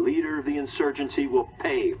 The leader of the insurgency will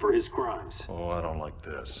pay for his crimes. Oh, I don't like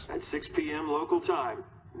this. At 6 p.m. local time,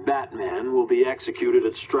 Batman will be executed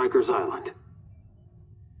at Stryker's Island.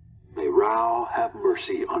 May Rao have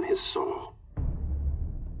mercy on his soul.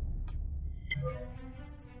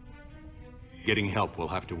 Getting help will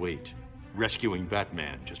have to wait. Rescuing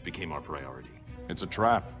Batman just became our priority. It's a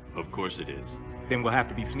trap. Of course it is. Then we'll have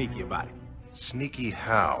to be sneaky about it. Sneaky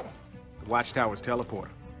how? The Watchtower's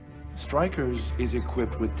teleporter. Stryker's is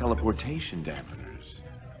equipped with teleportation dampeners.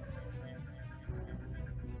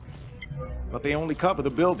 But they only cover the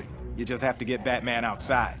building. You just have to get Batman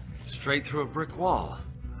outside. Straight through a brick wall.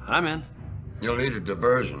 I'm in. You'll need a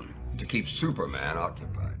diversion to keep Superman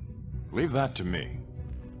occupied. Leave that to me.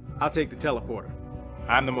 I'll take the teleporter.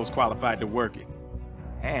 I'm the most qualified to work it.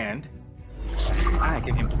 And I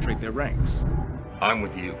can infiltrate their ranks. I'm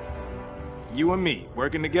with you. You and me,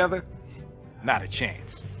 working together? Not a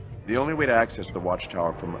chance. The only way to access the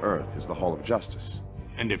Watchtower from Earth is the Hall of Justice.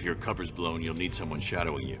 And if your cover's blown, you'll need someone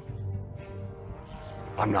shadowing you.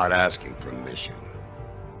 I'm not asking permission.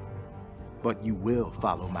 But you will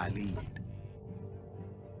follow my lead.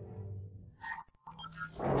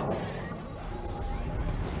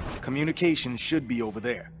 Communications should be over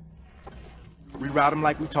there. Reroute them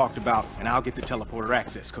like we talked about, and I'll get the teleporter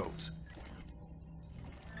access codes.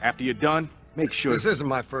 After you're done, make sure... This isn't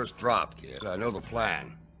my first drop, kid. I know the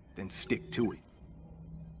plan. Then stick to it.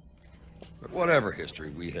 But whatever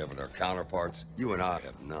history we have with our counterparts, you and I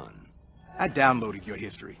have none. I downloaded your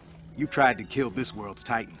history. You've tried to kill this world's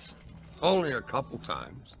Titans. Only a couple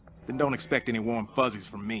times. Then don't expect any warm fuzzies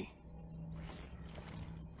from me.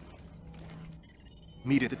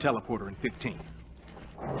 Meet at the teleporter in 15.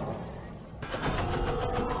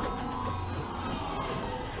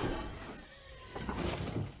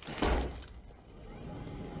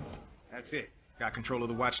 That's it. Got control of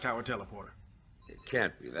the Watchtower teleporter. It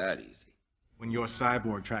can't be that easy. When your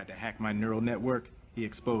cyborg tried to hack my neural network, he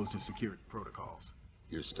exposed his security protocols.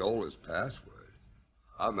 You stole his password.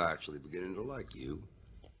 I'm actually beginning to like you.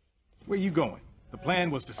 Where you going? The plan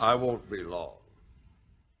was to... I won't be long.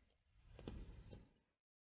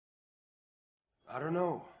 I don't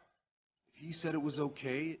know. If he said it was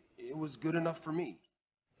okay, it was good enough for me.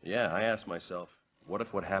 Yeah, I asked myself, what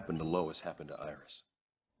if what happened to Lois happened to Iris?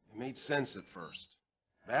 It made sense at first.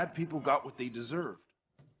 Bad people got what they deserved.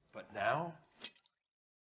 But now?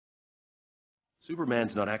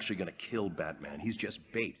 Superman's not actually gonna kill Batman, he's just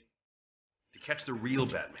bait. To catch the real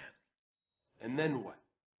Batman. And then what?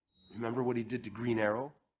 Remember what he did to Green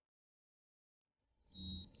Arrow?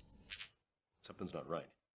 Something's not right.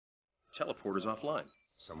 Teleporter's offline.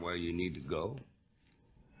 Somewhere you need to go?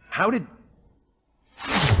 How did...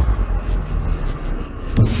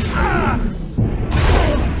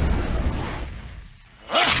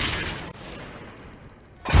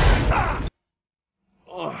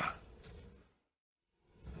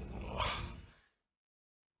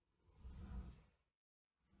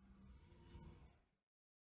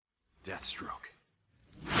 Deathstroke.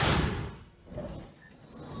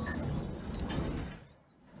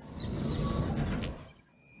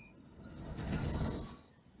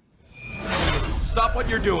 Stop what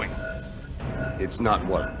you're doing. It's not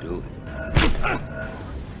what I'm doing.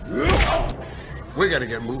 We gotta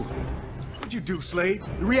get moving. What'd you do, Slade?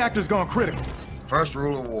 The reactor's gone critical. First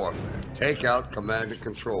rule of warfare. Take out command and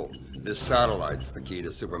control. This satellite's the key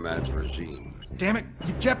to Superman's regime. Damn it,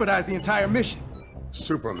 you've jeopardized the entire mission.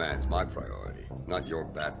 Superman's my priority, not your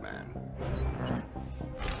Batman.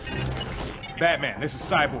 Batman, this is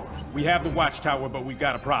Cyborg. We have the Watchtower, but we've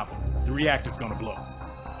got a problem. The reactor's gonna blow.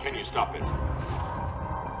 Can you stop it?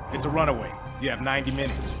 It's a runaway. You have 90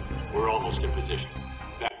 minutes. We're almost in position.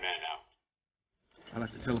 Batman out. I'll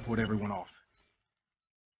have to teleport everyone off.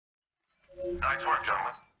 Nice work,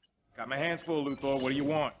 gentlemen. Got my hands full, Luthor. What do you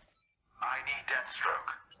want? I need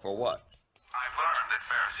Deathstroke. For what? I've learned that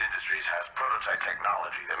Ferris Industries has prototype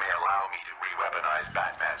technology that may allow me to re-weaponize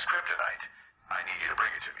Batman's kryptonite. I need you to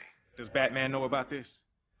bring it to me. Does Batman know about this?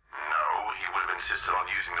 No, he would have insisted on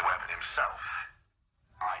using the weapon himself.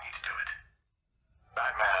 I need to do it.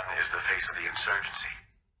 Batman is the face of the insurgency.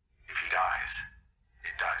 If he dies,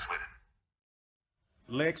 it dies with him.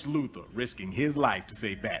 Lex Luthor risking his life to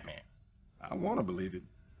save Batman. I want to believe it.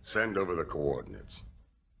 Send over the coordinates.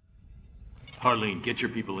 Harleen, get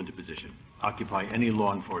your people into position. Occupy any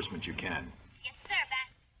law enforcement you can. Yes, sir, Bat.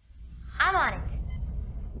 I'm on it.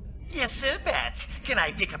 Yes, sir, Bat. Can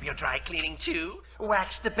I pick up your dry cleaning, too?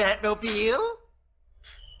 Wax the Batmobile?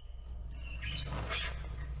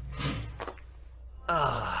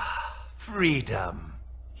 Ah, freedom.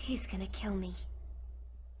 He's gonna kill me.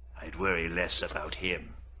 I'd worry less about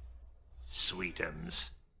him. Sweetums.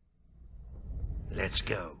 Let's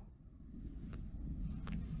go.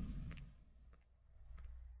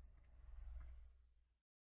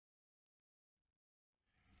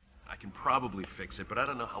 I can probably fix it, but I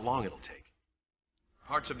don't know how long it'll take.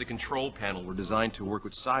 Parts of the control panel were designed to work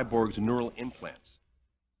with Cyborg's neural implants.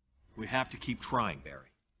 We have to keep trying, Barry.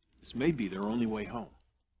 This may be their only way home.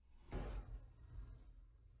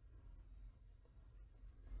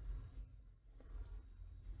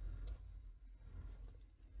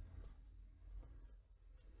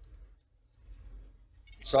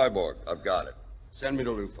 Cyborg, I've got it. Send me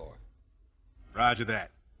to Luthor. Roger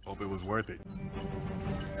that. Hope it was worth it.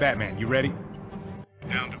 Batman, you ready?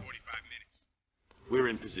 Down to 45 minutes. We're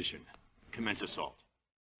in position. Commence assault.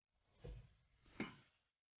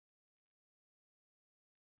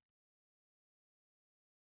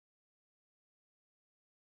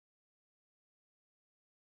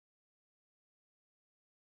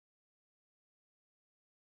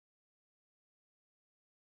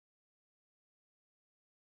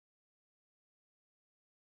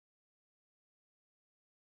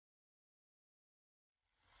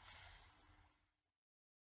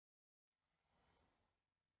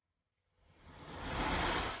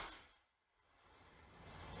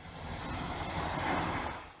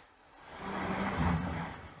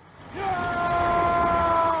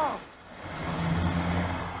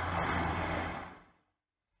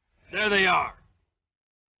 There they are.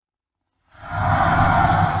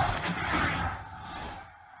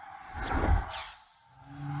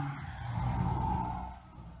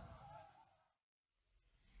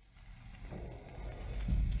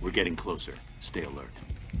 We're getting closer. Stay alert.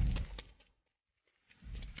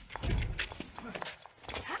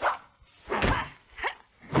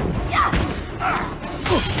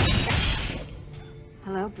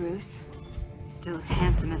 Hello, Bruce. Still as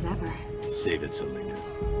handsome as ever. Save it, Selina.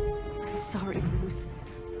 I'm sorry, Bruce.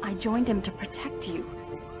 I joined him to protect you.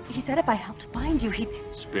 He said if I helped find you, he'd...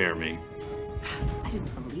 Spare me. I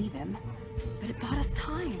didn't believe him, but it bought us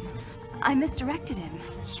time. I misdirected him.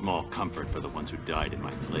 Small comfort for the ones who died in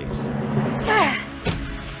my place.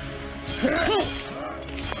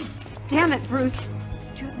 Damn it, Bruce.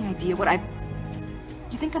 Do you have any idea what I've...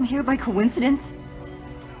 You think I'm here by coincidence?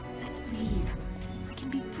 Let's leave. We can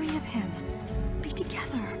be free of him. Be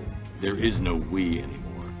together. There is no we anymore.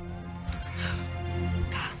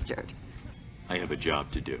 Bastard. I have a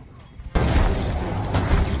job to do.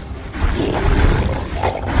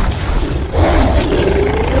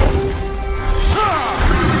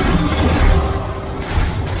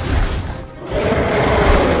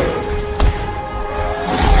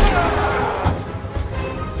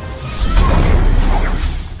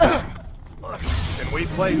 Can we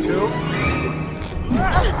play too?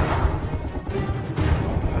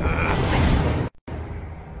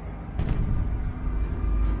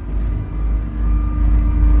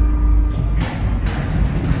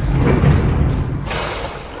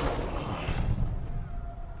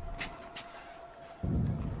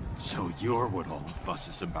 So you're what all the fuss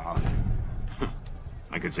is about.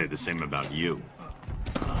 I could say the same about you.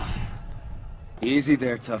 Easy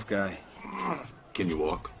there, tough guy. Can you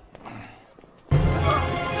walk?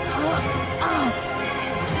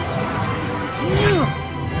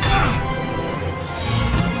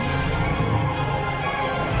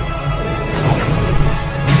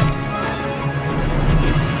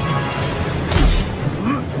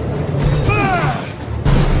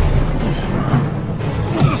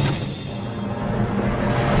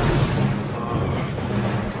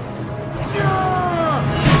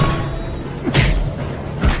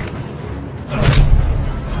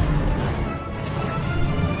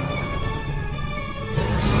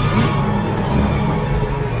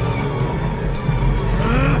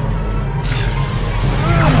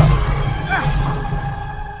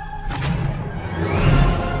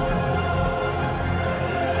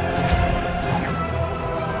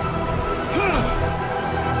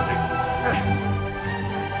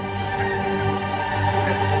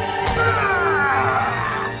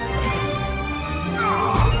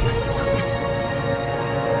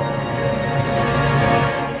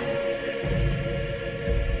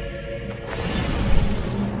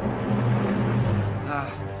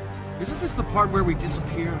 Isn't this the part where we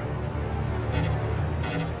disappear?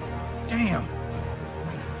 Damn.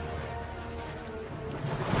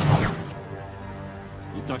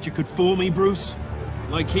 You thought you could fool me, Bruce?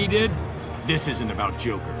 Like he did? This isn't about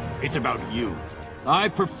Joker. It's about you. I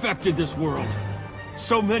perfected this world.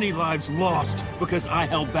 So many lives lost because I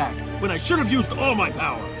held back, when I should have used all my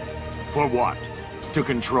power. For what? To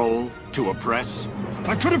control? To oppress?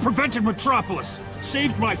 I could have prevented Metropolis!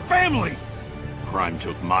 Saved my family! Crime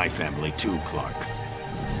took my family too, Clark.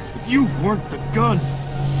 But you weren't the gun!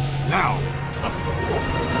 Now!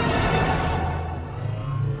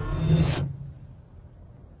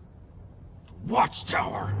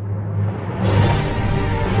 Watchtower!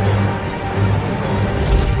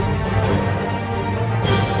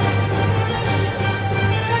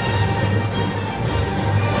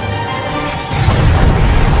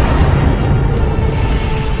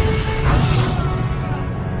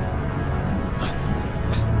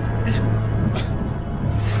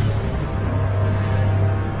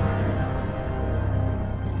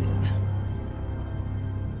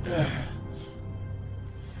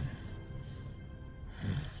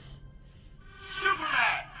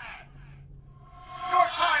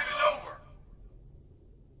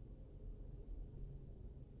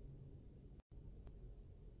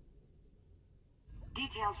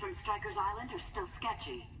 Details from Stryker's Island are still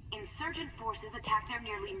sketchy. Insurgent forces attacked there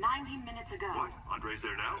nearly 90 minutes ago. What? Andre's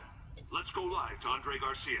there now? Let's go live to Andre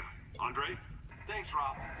Garcia. Andre? Thanks,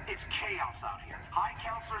 Rob. It's chaos out here. High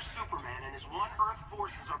Counselor Superman and his One Earth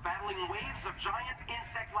forces are battling waves of giant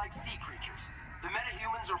insect-like sea creatures. The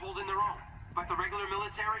metahumans are holding their own, but the regular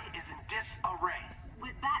military is in disarray.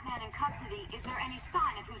 With Batman in custody, is there any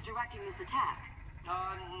sign of who's directing this attack?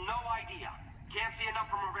 No idea. Can't see enough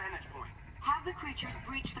from our vantage point. Have the creatures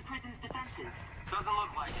breached the prison's defenses? Doesn't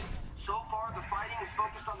look like it. So far, the fighting is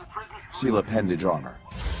focused on the prison's... Seal appendage armor.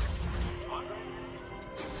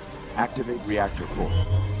 Activate reactor core.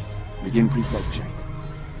 Begin preflight check.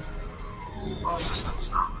 All systems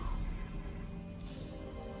nominal.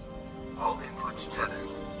 All inputs tethered.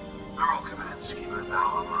 Neural command schema now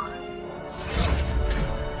online.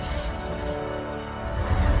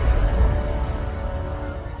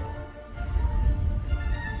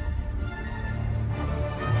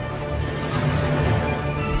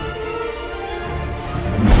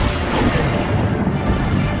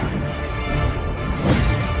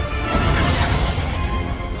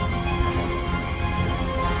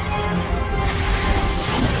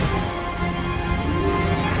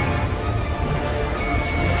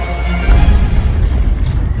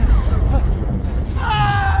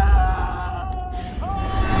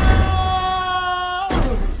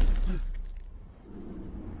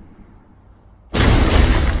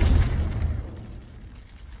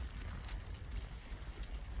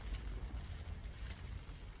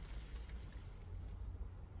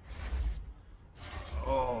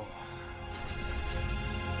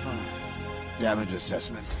 Damage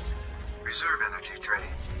assessment. Reserve energy drain.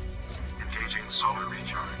 Engaging solar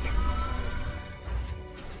recharge.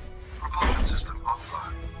 Propulsion system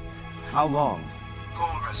offline. How long?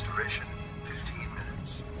 Full restoration, 15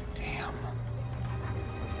 minutes. Damn.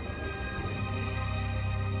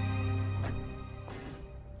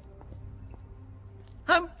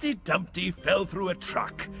 Humpty Dumpty fell through a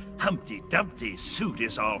truck. Humpty Dumpty's suit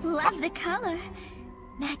is all... Love the color.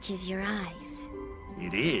 Matches your eyes.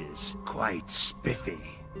 It is quite spiffy.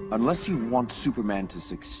 Unless you want Superman to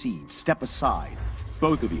succeed, step aside.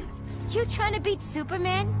 Both of you. You trying to beat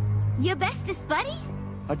Superman? Your bestest buddy?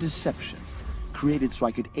 A deception. Created so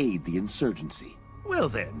I could aid the insurgency. Well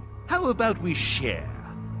then, how about we share?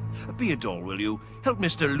 Theodore, will you help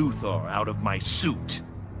Mr. Luthor out of my suit?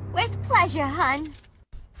 With pleasure, hun.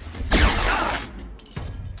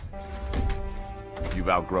 You've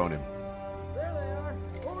outgrown him.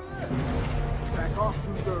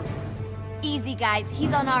 Easy, guys.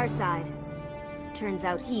 He's on our side. Turns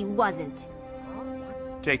out he wasn't.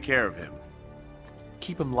 Take care of him.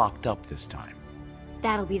 Keep him locked up this time.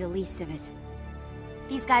 That'll be the least of it.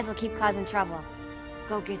 These guys will keep causing trouble.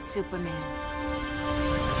 Go get Superman.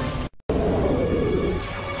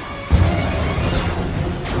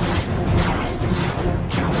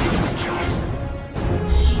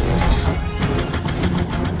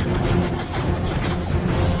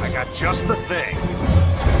 I got just the thing.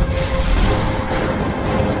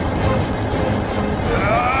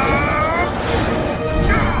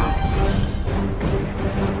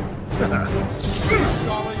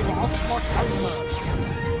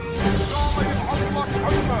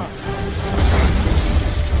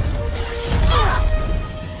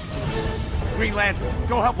 Green Lantern,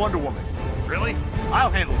 go help Wonder Woman. Really?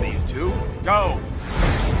 I'll handle these two. Go!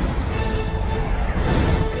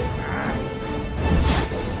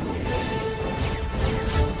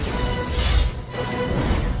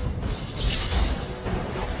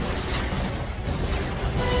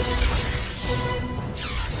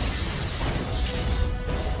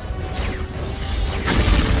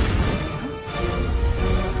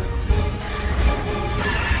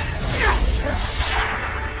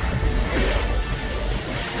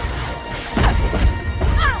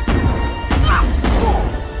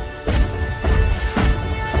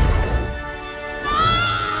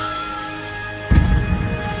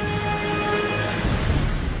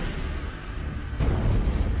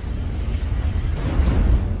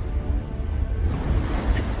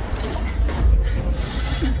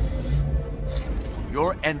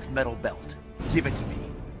 Your nth metal belt. Give it to me.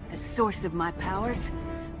 The source of my powers?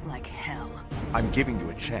 Like hell. I'm giving you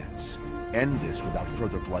a chance. End this without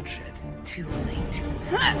further bloodshed. Too late.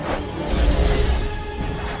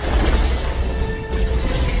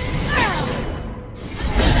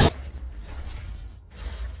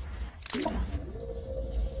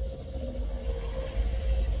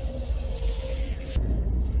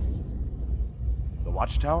 The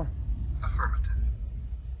watchtower? Affirmative.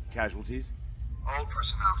 Casualties? All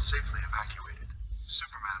personnel safely evacuated.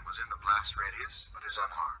 Superman was in the blast radius, but is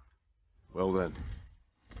unharmed. Well then,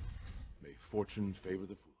 may fortune favor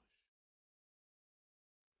the foolish.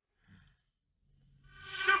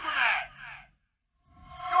 Superman!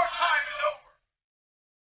 Your time is over!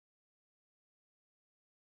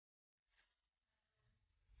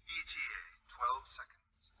 ETA, 12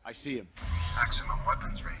 seconds. I see him. Maximum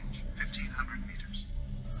weapons range, 1,500 meters.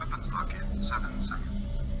 Weapons lock in, 7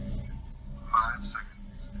 seconds. 5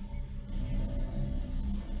 seconds.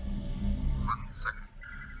 1 second.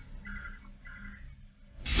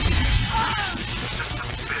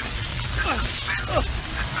 Systems failed. Systems failed.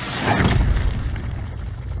 Systems failed.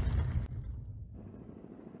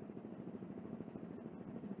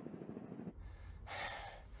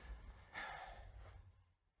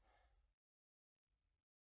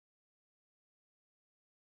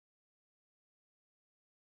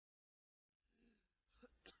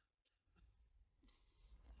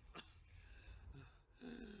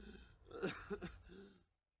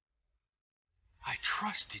 I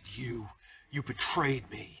trusted you. You betrayed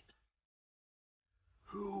me.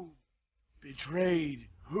 Who betrayed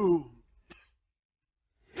who?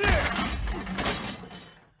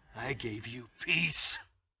 I gave you peace.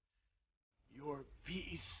 Your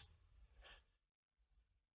peace.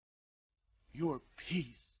 Your peace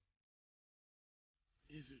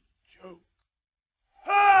is a joke.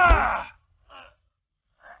 Ah!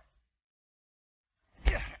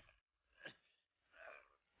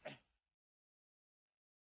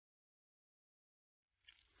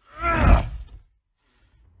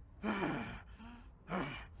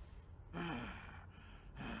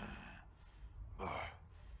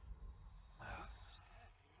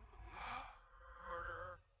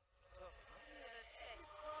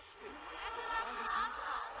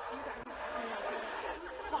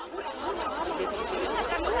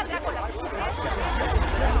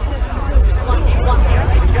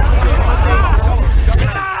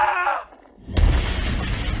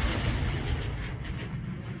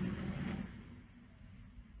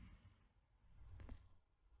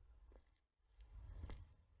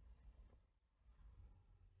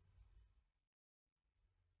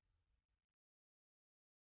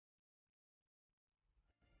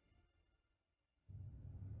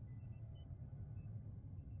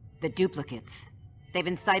 The duplicates. They've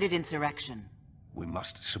incited insurrection. We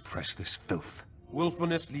must suppress this filth.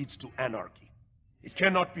 Willfulness leads to anarchy. It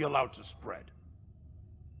cannot be allowed to spread.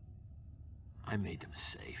 I made them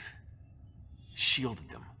safe. Shielded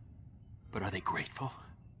them. But are they grateful?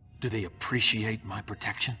 Do they appreciate my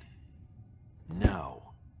protection? No.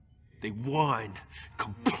 They whine,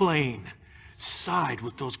 complain, side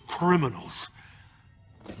with those criminals.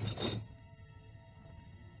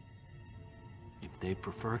 If they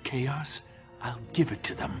prefer chaos, I'll give it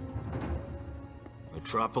to them.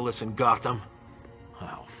 Metropolis and Gotham,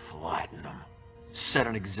 I'll flatten them. Set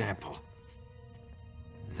an example.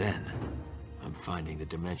 Then, I'm finding the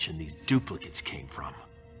dimension these duplicates came from.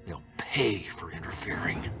 They'll pay for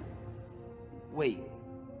interfering. Wait,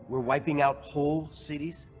 we're wiping out whole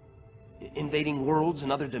cities? Invading worlds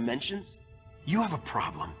and other dimensions? You have a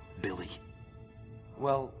problem, Billy.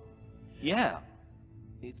 Well, yeah.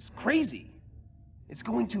 It's crazy. It's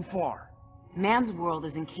going too far. Man's world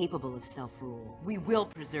is incapable of self-rule. We will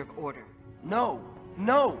preserve order. No,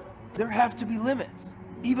 no. There have to be limits.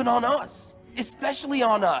 Even on us. Especially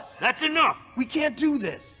on us. That's enough! We can't do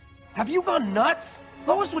this. Have you gone nuts?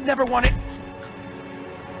 Lois would never want it.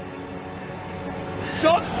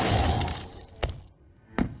 Just...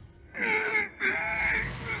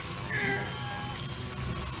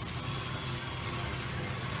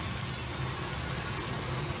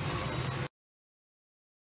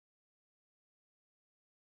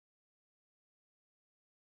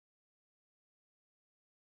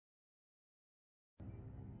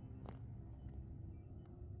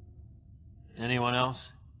 Anyone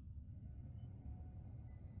else?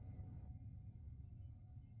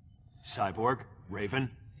 Cyborg,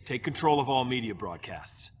 Raven, take control of all media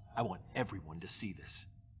broadcasts. I want everyone to see this.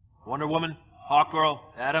 Wonder Woman, Hawkgirl,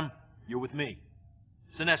 Adam, you're with me.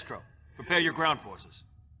 Sinestro, prepare your ground forces.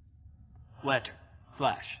 Lantern,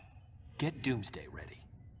 Flash, get Doomsday ready.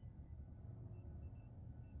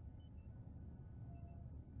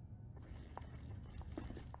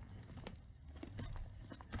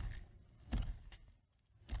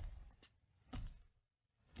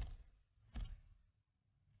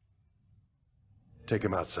 Take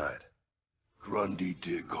him outside. Grundy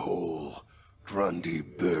dig hole. Grundy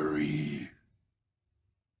bury.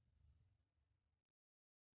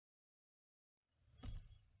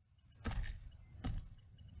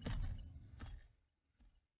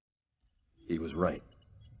 He was right.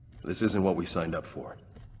 This isn't what we signed up for.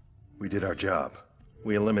 We did our job.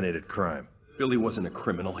 We eliminated crime. Billy wasn't a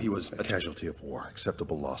criminal, he was a casualty of war.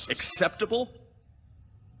 Acceptable losses. Acceptable?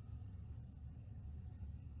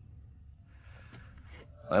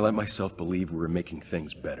 I let myself believe we were making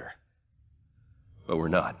things better. But we're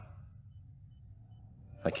not.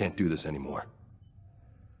 I can't do this anymore.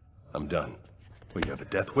 I'm done. Well, you have a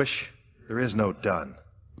death wish? There is no done.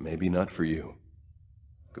 Maybe not for you.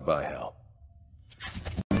 Goodbye, Hal.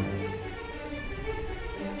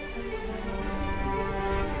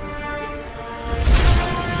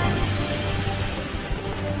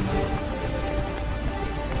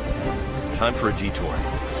 Time for a detour.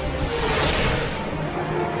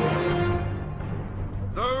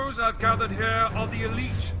 Those I've gathered here are the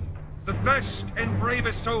elite, the best and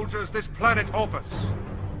bravest soldiers this planet offers.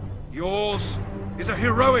 Yours is a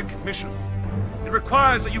heroic mission. It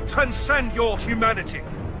requires that you transcend your humanity,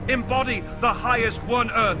 embody the highest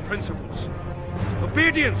One-Earth principles.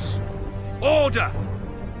 Obedience, order,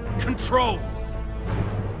 control.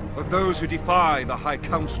 But those who defy the High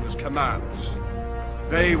Counselor's commands,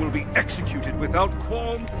 they will be executed without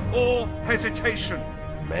qualm or hesitation.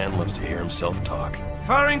 Man loves to hear himself talk.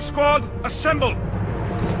 Firing squad, assemble!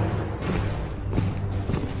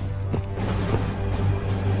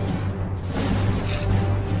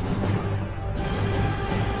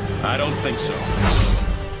 I don't think so.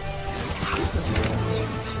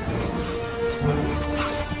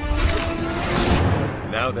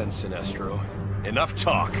 Now then, Sinestro. Enough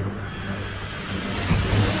talk.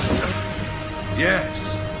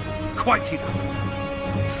 Yes, quite enough.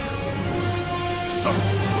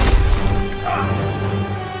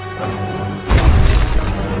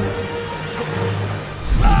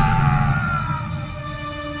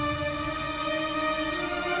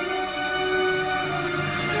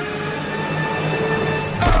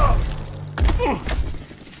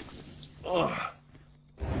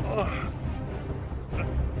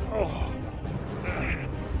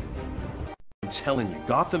 I'm telling you,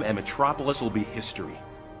 Gotham and Metropolis will be history.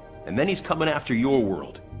 And then he's coming after your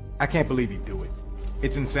world. I can't believe he'd do it.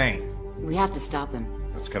 It's insane. We have to stop him.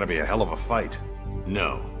 It's gonna be a hell of a fight.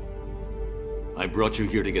 No. I brought you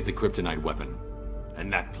here to get the kryptonite weapon,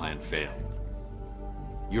 and that plan failed.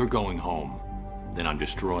 You're going home. Then I'm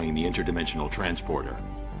destroying the interdimensional transporter.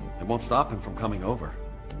 It won't stop him from coming over.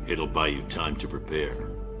 It'll buy you time to prepare.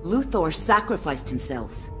 Luthor sacrificed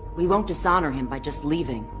himself. We won't dishonor him by just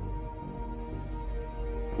leaving.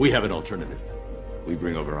 We have an alternative. We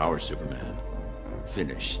bring over our Superman.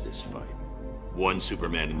 Finish this fight. One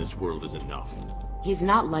Superman in this world is enough. He's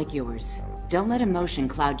not like yours. Don't let emotion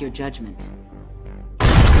cloud your judgment.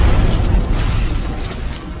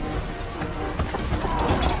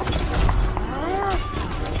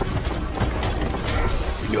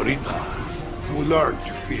 Señorita, you learn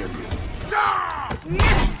to fear me.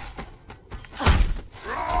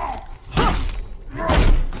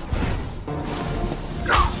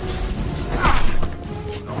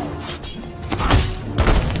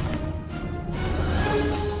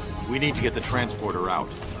 We need to get the transporter out.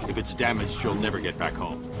 If it's damaged, she'll never get back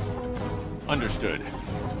home. Understood.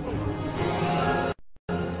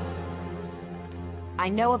 I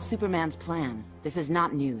know of Superman's plan. This is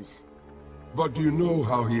not news. But do you know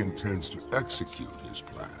how he intends to execute his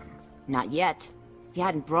plan? Not yet. If you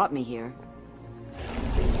hadn't brought me here.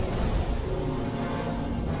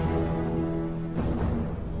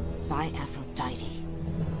 By Aphrodite.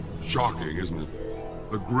 Shocking, isn't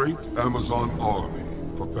it? The great Amazon army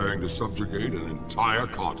preparing to subjugate an entire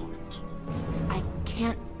continent. I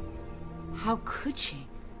can't... How could she?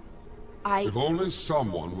 If only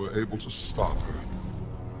someone were able to stop her.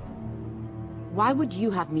 Why would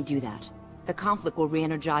you have me do that? The conflict will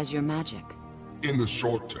re-energize your magic. In the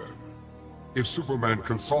short term, if Superman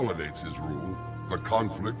consolidates his rule, the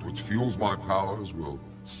conflict which fuels my powers will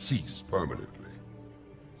cease permanently.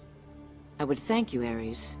 I would thank you,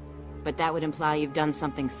 Ares. But that would imply you've done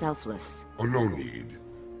something selfless. Oh, no need.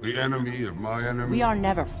 The enemy of my enemy... We are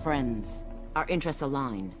never friends. Our interests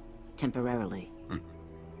align. Temporarily.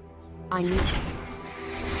 I need...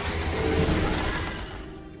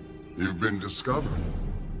 You've been discovered.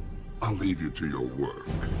 I'll leave you to your work.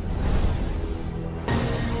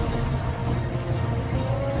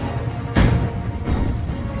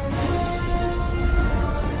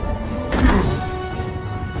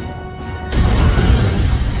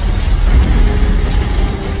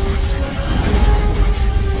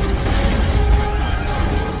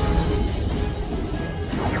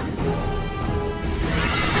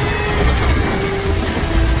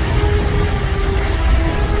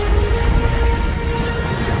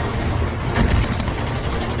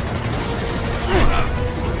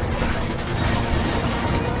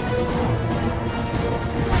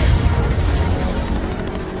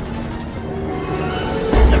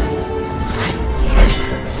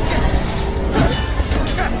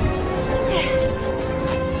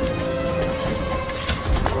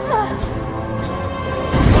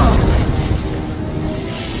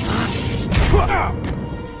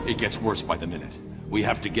 gets worse by the minute. We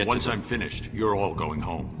have to get Once I'm finished, you're all going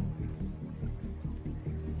home.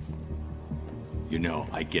 You know,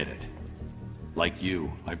 I get it. Like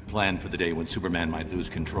you, I've planned for the day when Superman might lose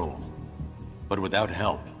control. But without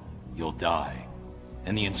help, you'll die.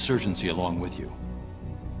 And the insurgency along with you.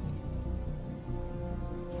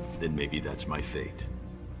 Then maybe that's my fate.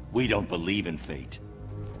 We don't believe in fate.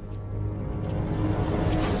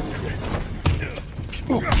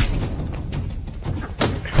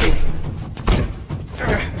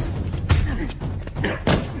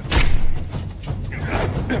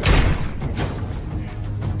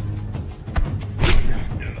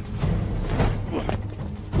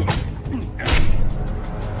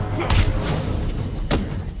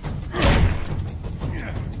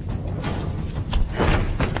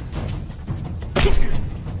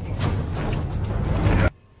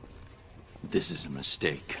 This is a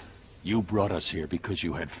mistake. You brought us here because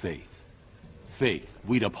you had faith. Faith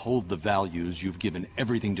we'd uphold the values you've given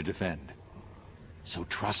everything to defend. So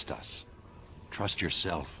trust us. Trust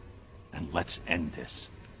yourself. And let's end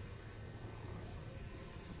this.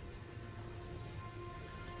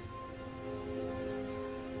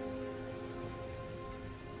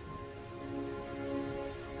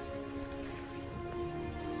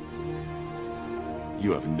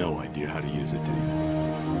 You have no idea how to use it, do you?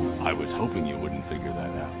 I was hoping you wouldn't figure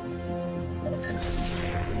that out.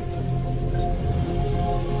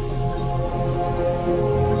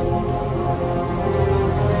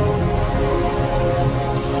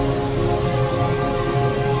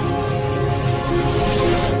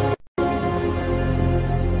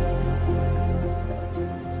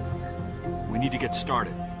 We need to get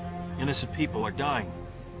started. Innocent people are dying.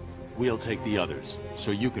 We'll take the others,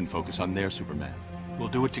 so you can focus on their Superman. We'll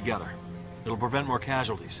do it together. It'll prevent more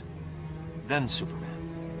casualties. Then Superman.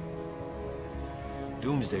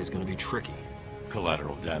 Doomsday's gonna be tricky.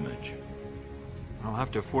 Collateral damage. I'll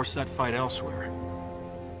have to force that fight elsewhere.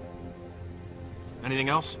 Anything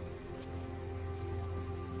else?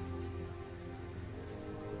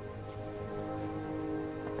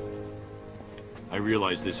 I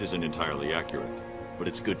realize this isn't entirely accurate, but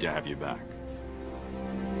it's good to have you back.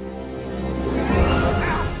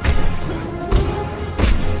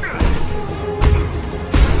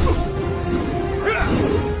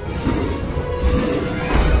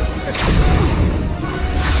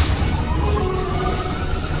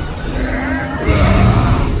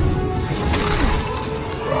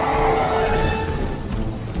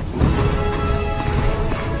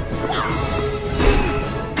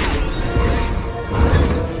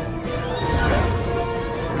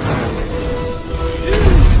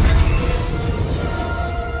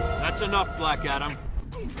 Enough, Black Adam.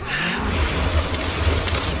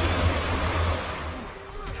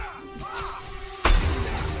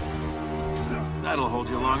 That'll hold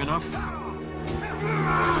you long enough.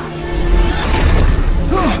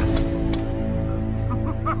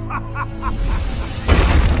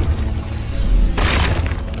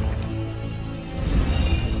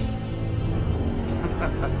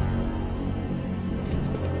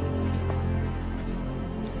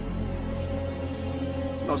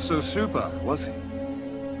 Not so super, was he?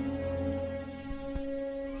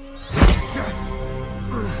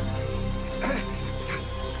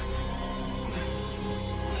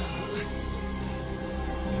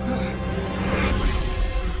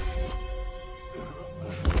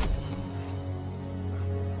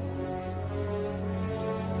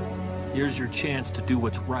 Here's your chance to do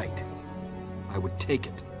what's right. I would take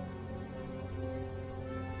it.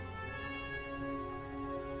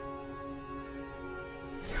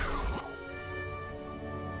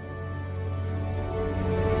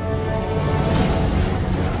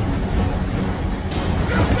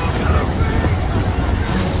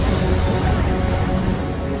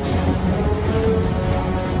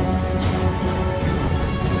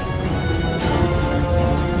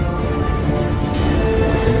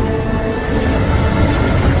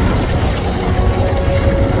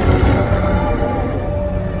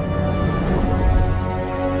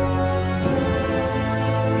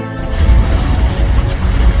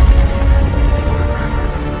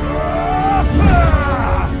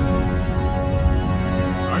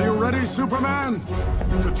 Superman?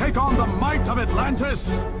 To take on the might of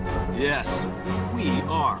Atlantis? Yes, we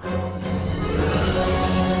are.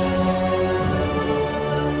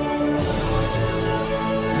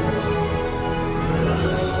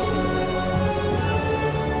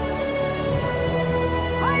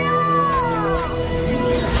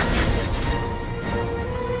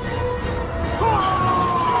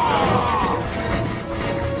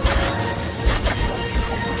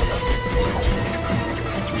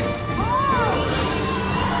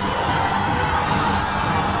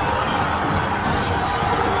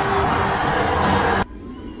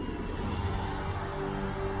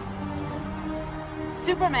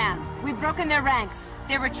 Superman, we've broken their ranks.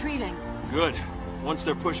 They're retreating. Good. Once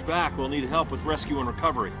they're pushed back, we'll need help with rescue and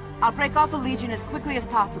recovery. I'll break off a Legion as quickly as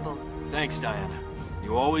possible. Thanks, Diana.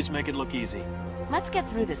 You always make it look easy. Let's get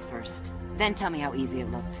through this first. Then tell me how easy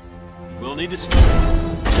it looked. We'll need to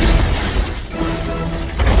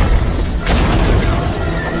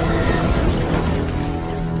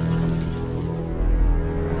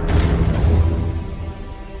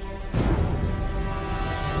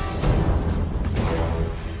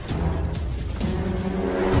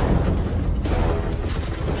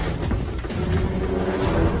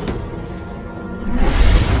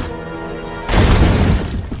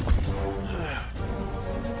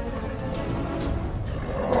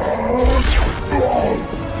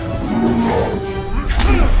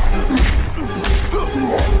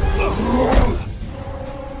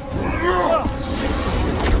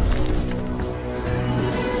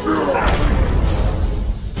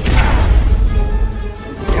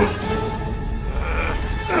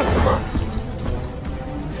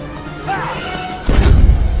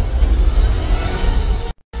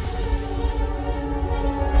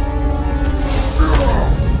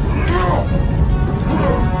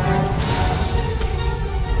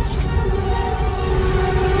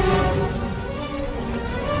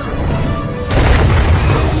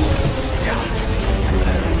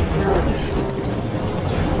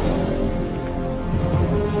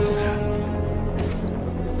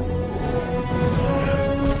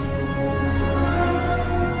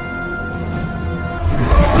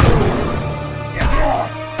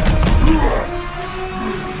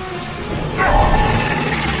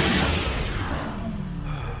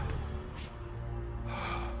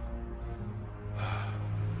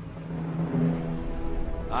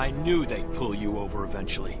I knew they'd pull you over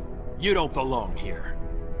eventually. You don't belong here.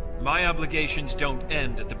 My obligations don't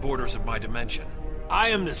end at the borders of my dimension. I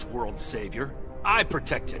am this world's savior. I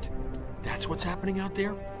protect it. That's what's happening out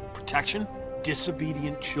there? Protection?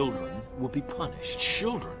 Disobedient children will be punished.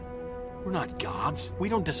 Children? We're not gods. We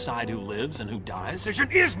don't decide who lives and who dies. The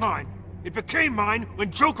decision is mine! It became mine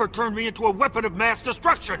when Joker turned me into a weapon of mass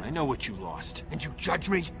destruction! I know what you lost. And you judge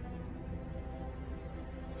me?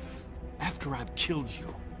 After I've killed you,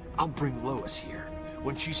 I'll bring Lois here.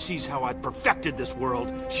 When she sees how I've perfected this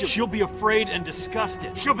world, she'll be afraid and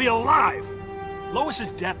disgusted. She'll be alive!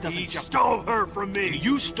 Lois's death doesn't... He stole her from me!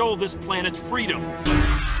 You stole this planet's freedom!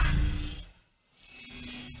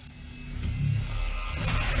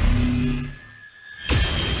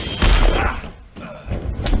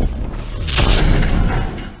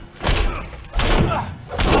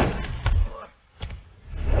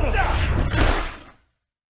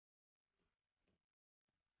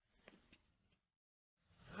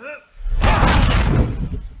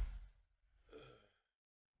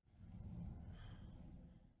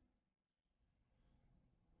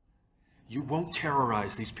 You won't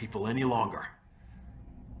terrorize these people any longer.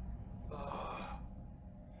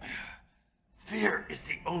 Fear is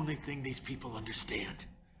the only thing these people understand.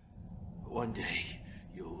 One day,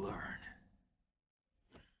 you'll learn.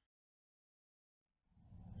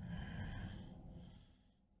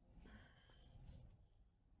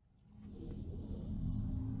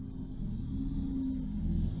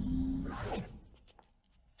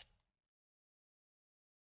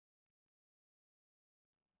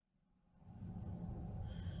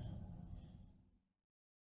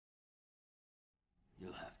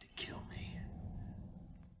 You'll have to kill me.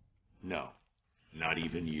 No, not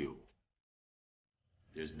even you.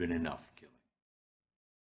 There's been enough killing.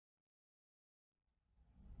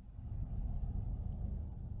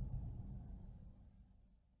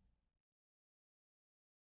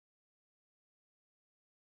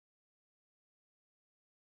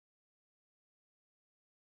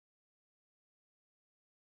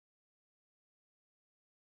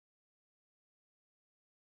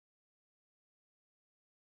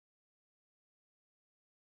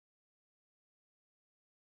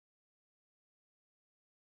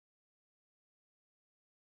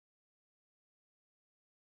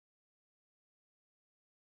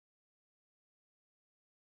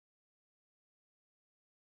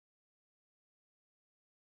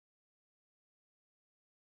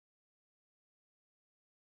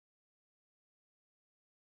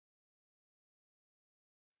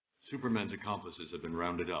 Superman's accomplices have been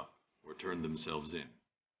rounded up or turned themselves in.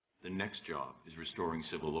 The next job is restoring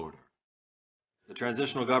civil order. The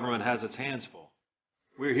transitional government has its hands full.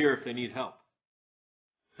 We're here if they need help.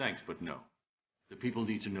 Thanks, but no. The people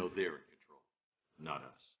need to know they're in control, not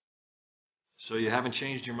us. So you haven't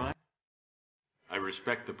changed your mind? I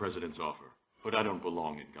respect the president's offer, but I don't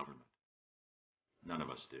belong in government. None of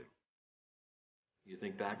us do. You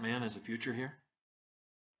think Batman has a future here?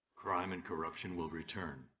 Crime and corruption will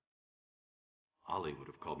return. Ollie would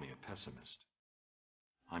have called me a pessimist.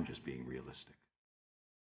 I'm just being realistic.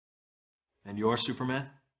 And your Superman?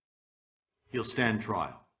 He'll stand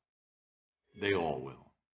trial. They all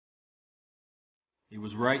will. He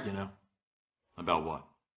was right, you know. About what?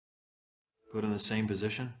 Put in the same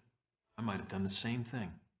position, I might have done the same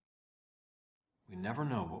thing. We never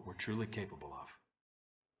know what we're truly capable of.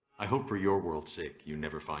 I hope for your world's sake you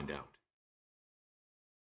never find out.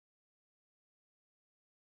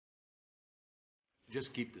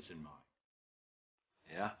 Just keep this in mind.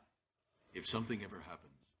 Yeah? If something ever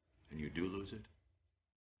happens, and you do lose it,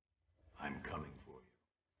 I'm coming for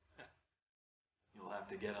you. You'll have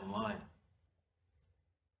to get in line.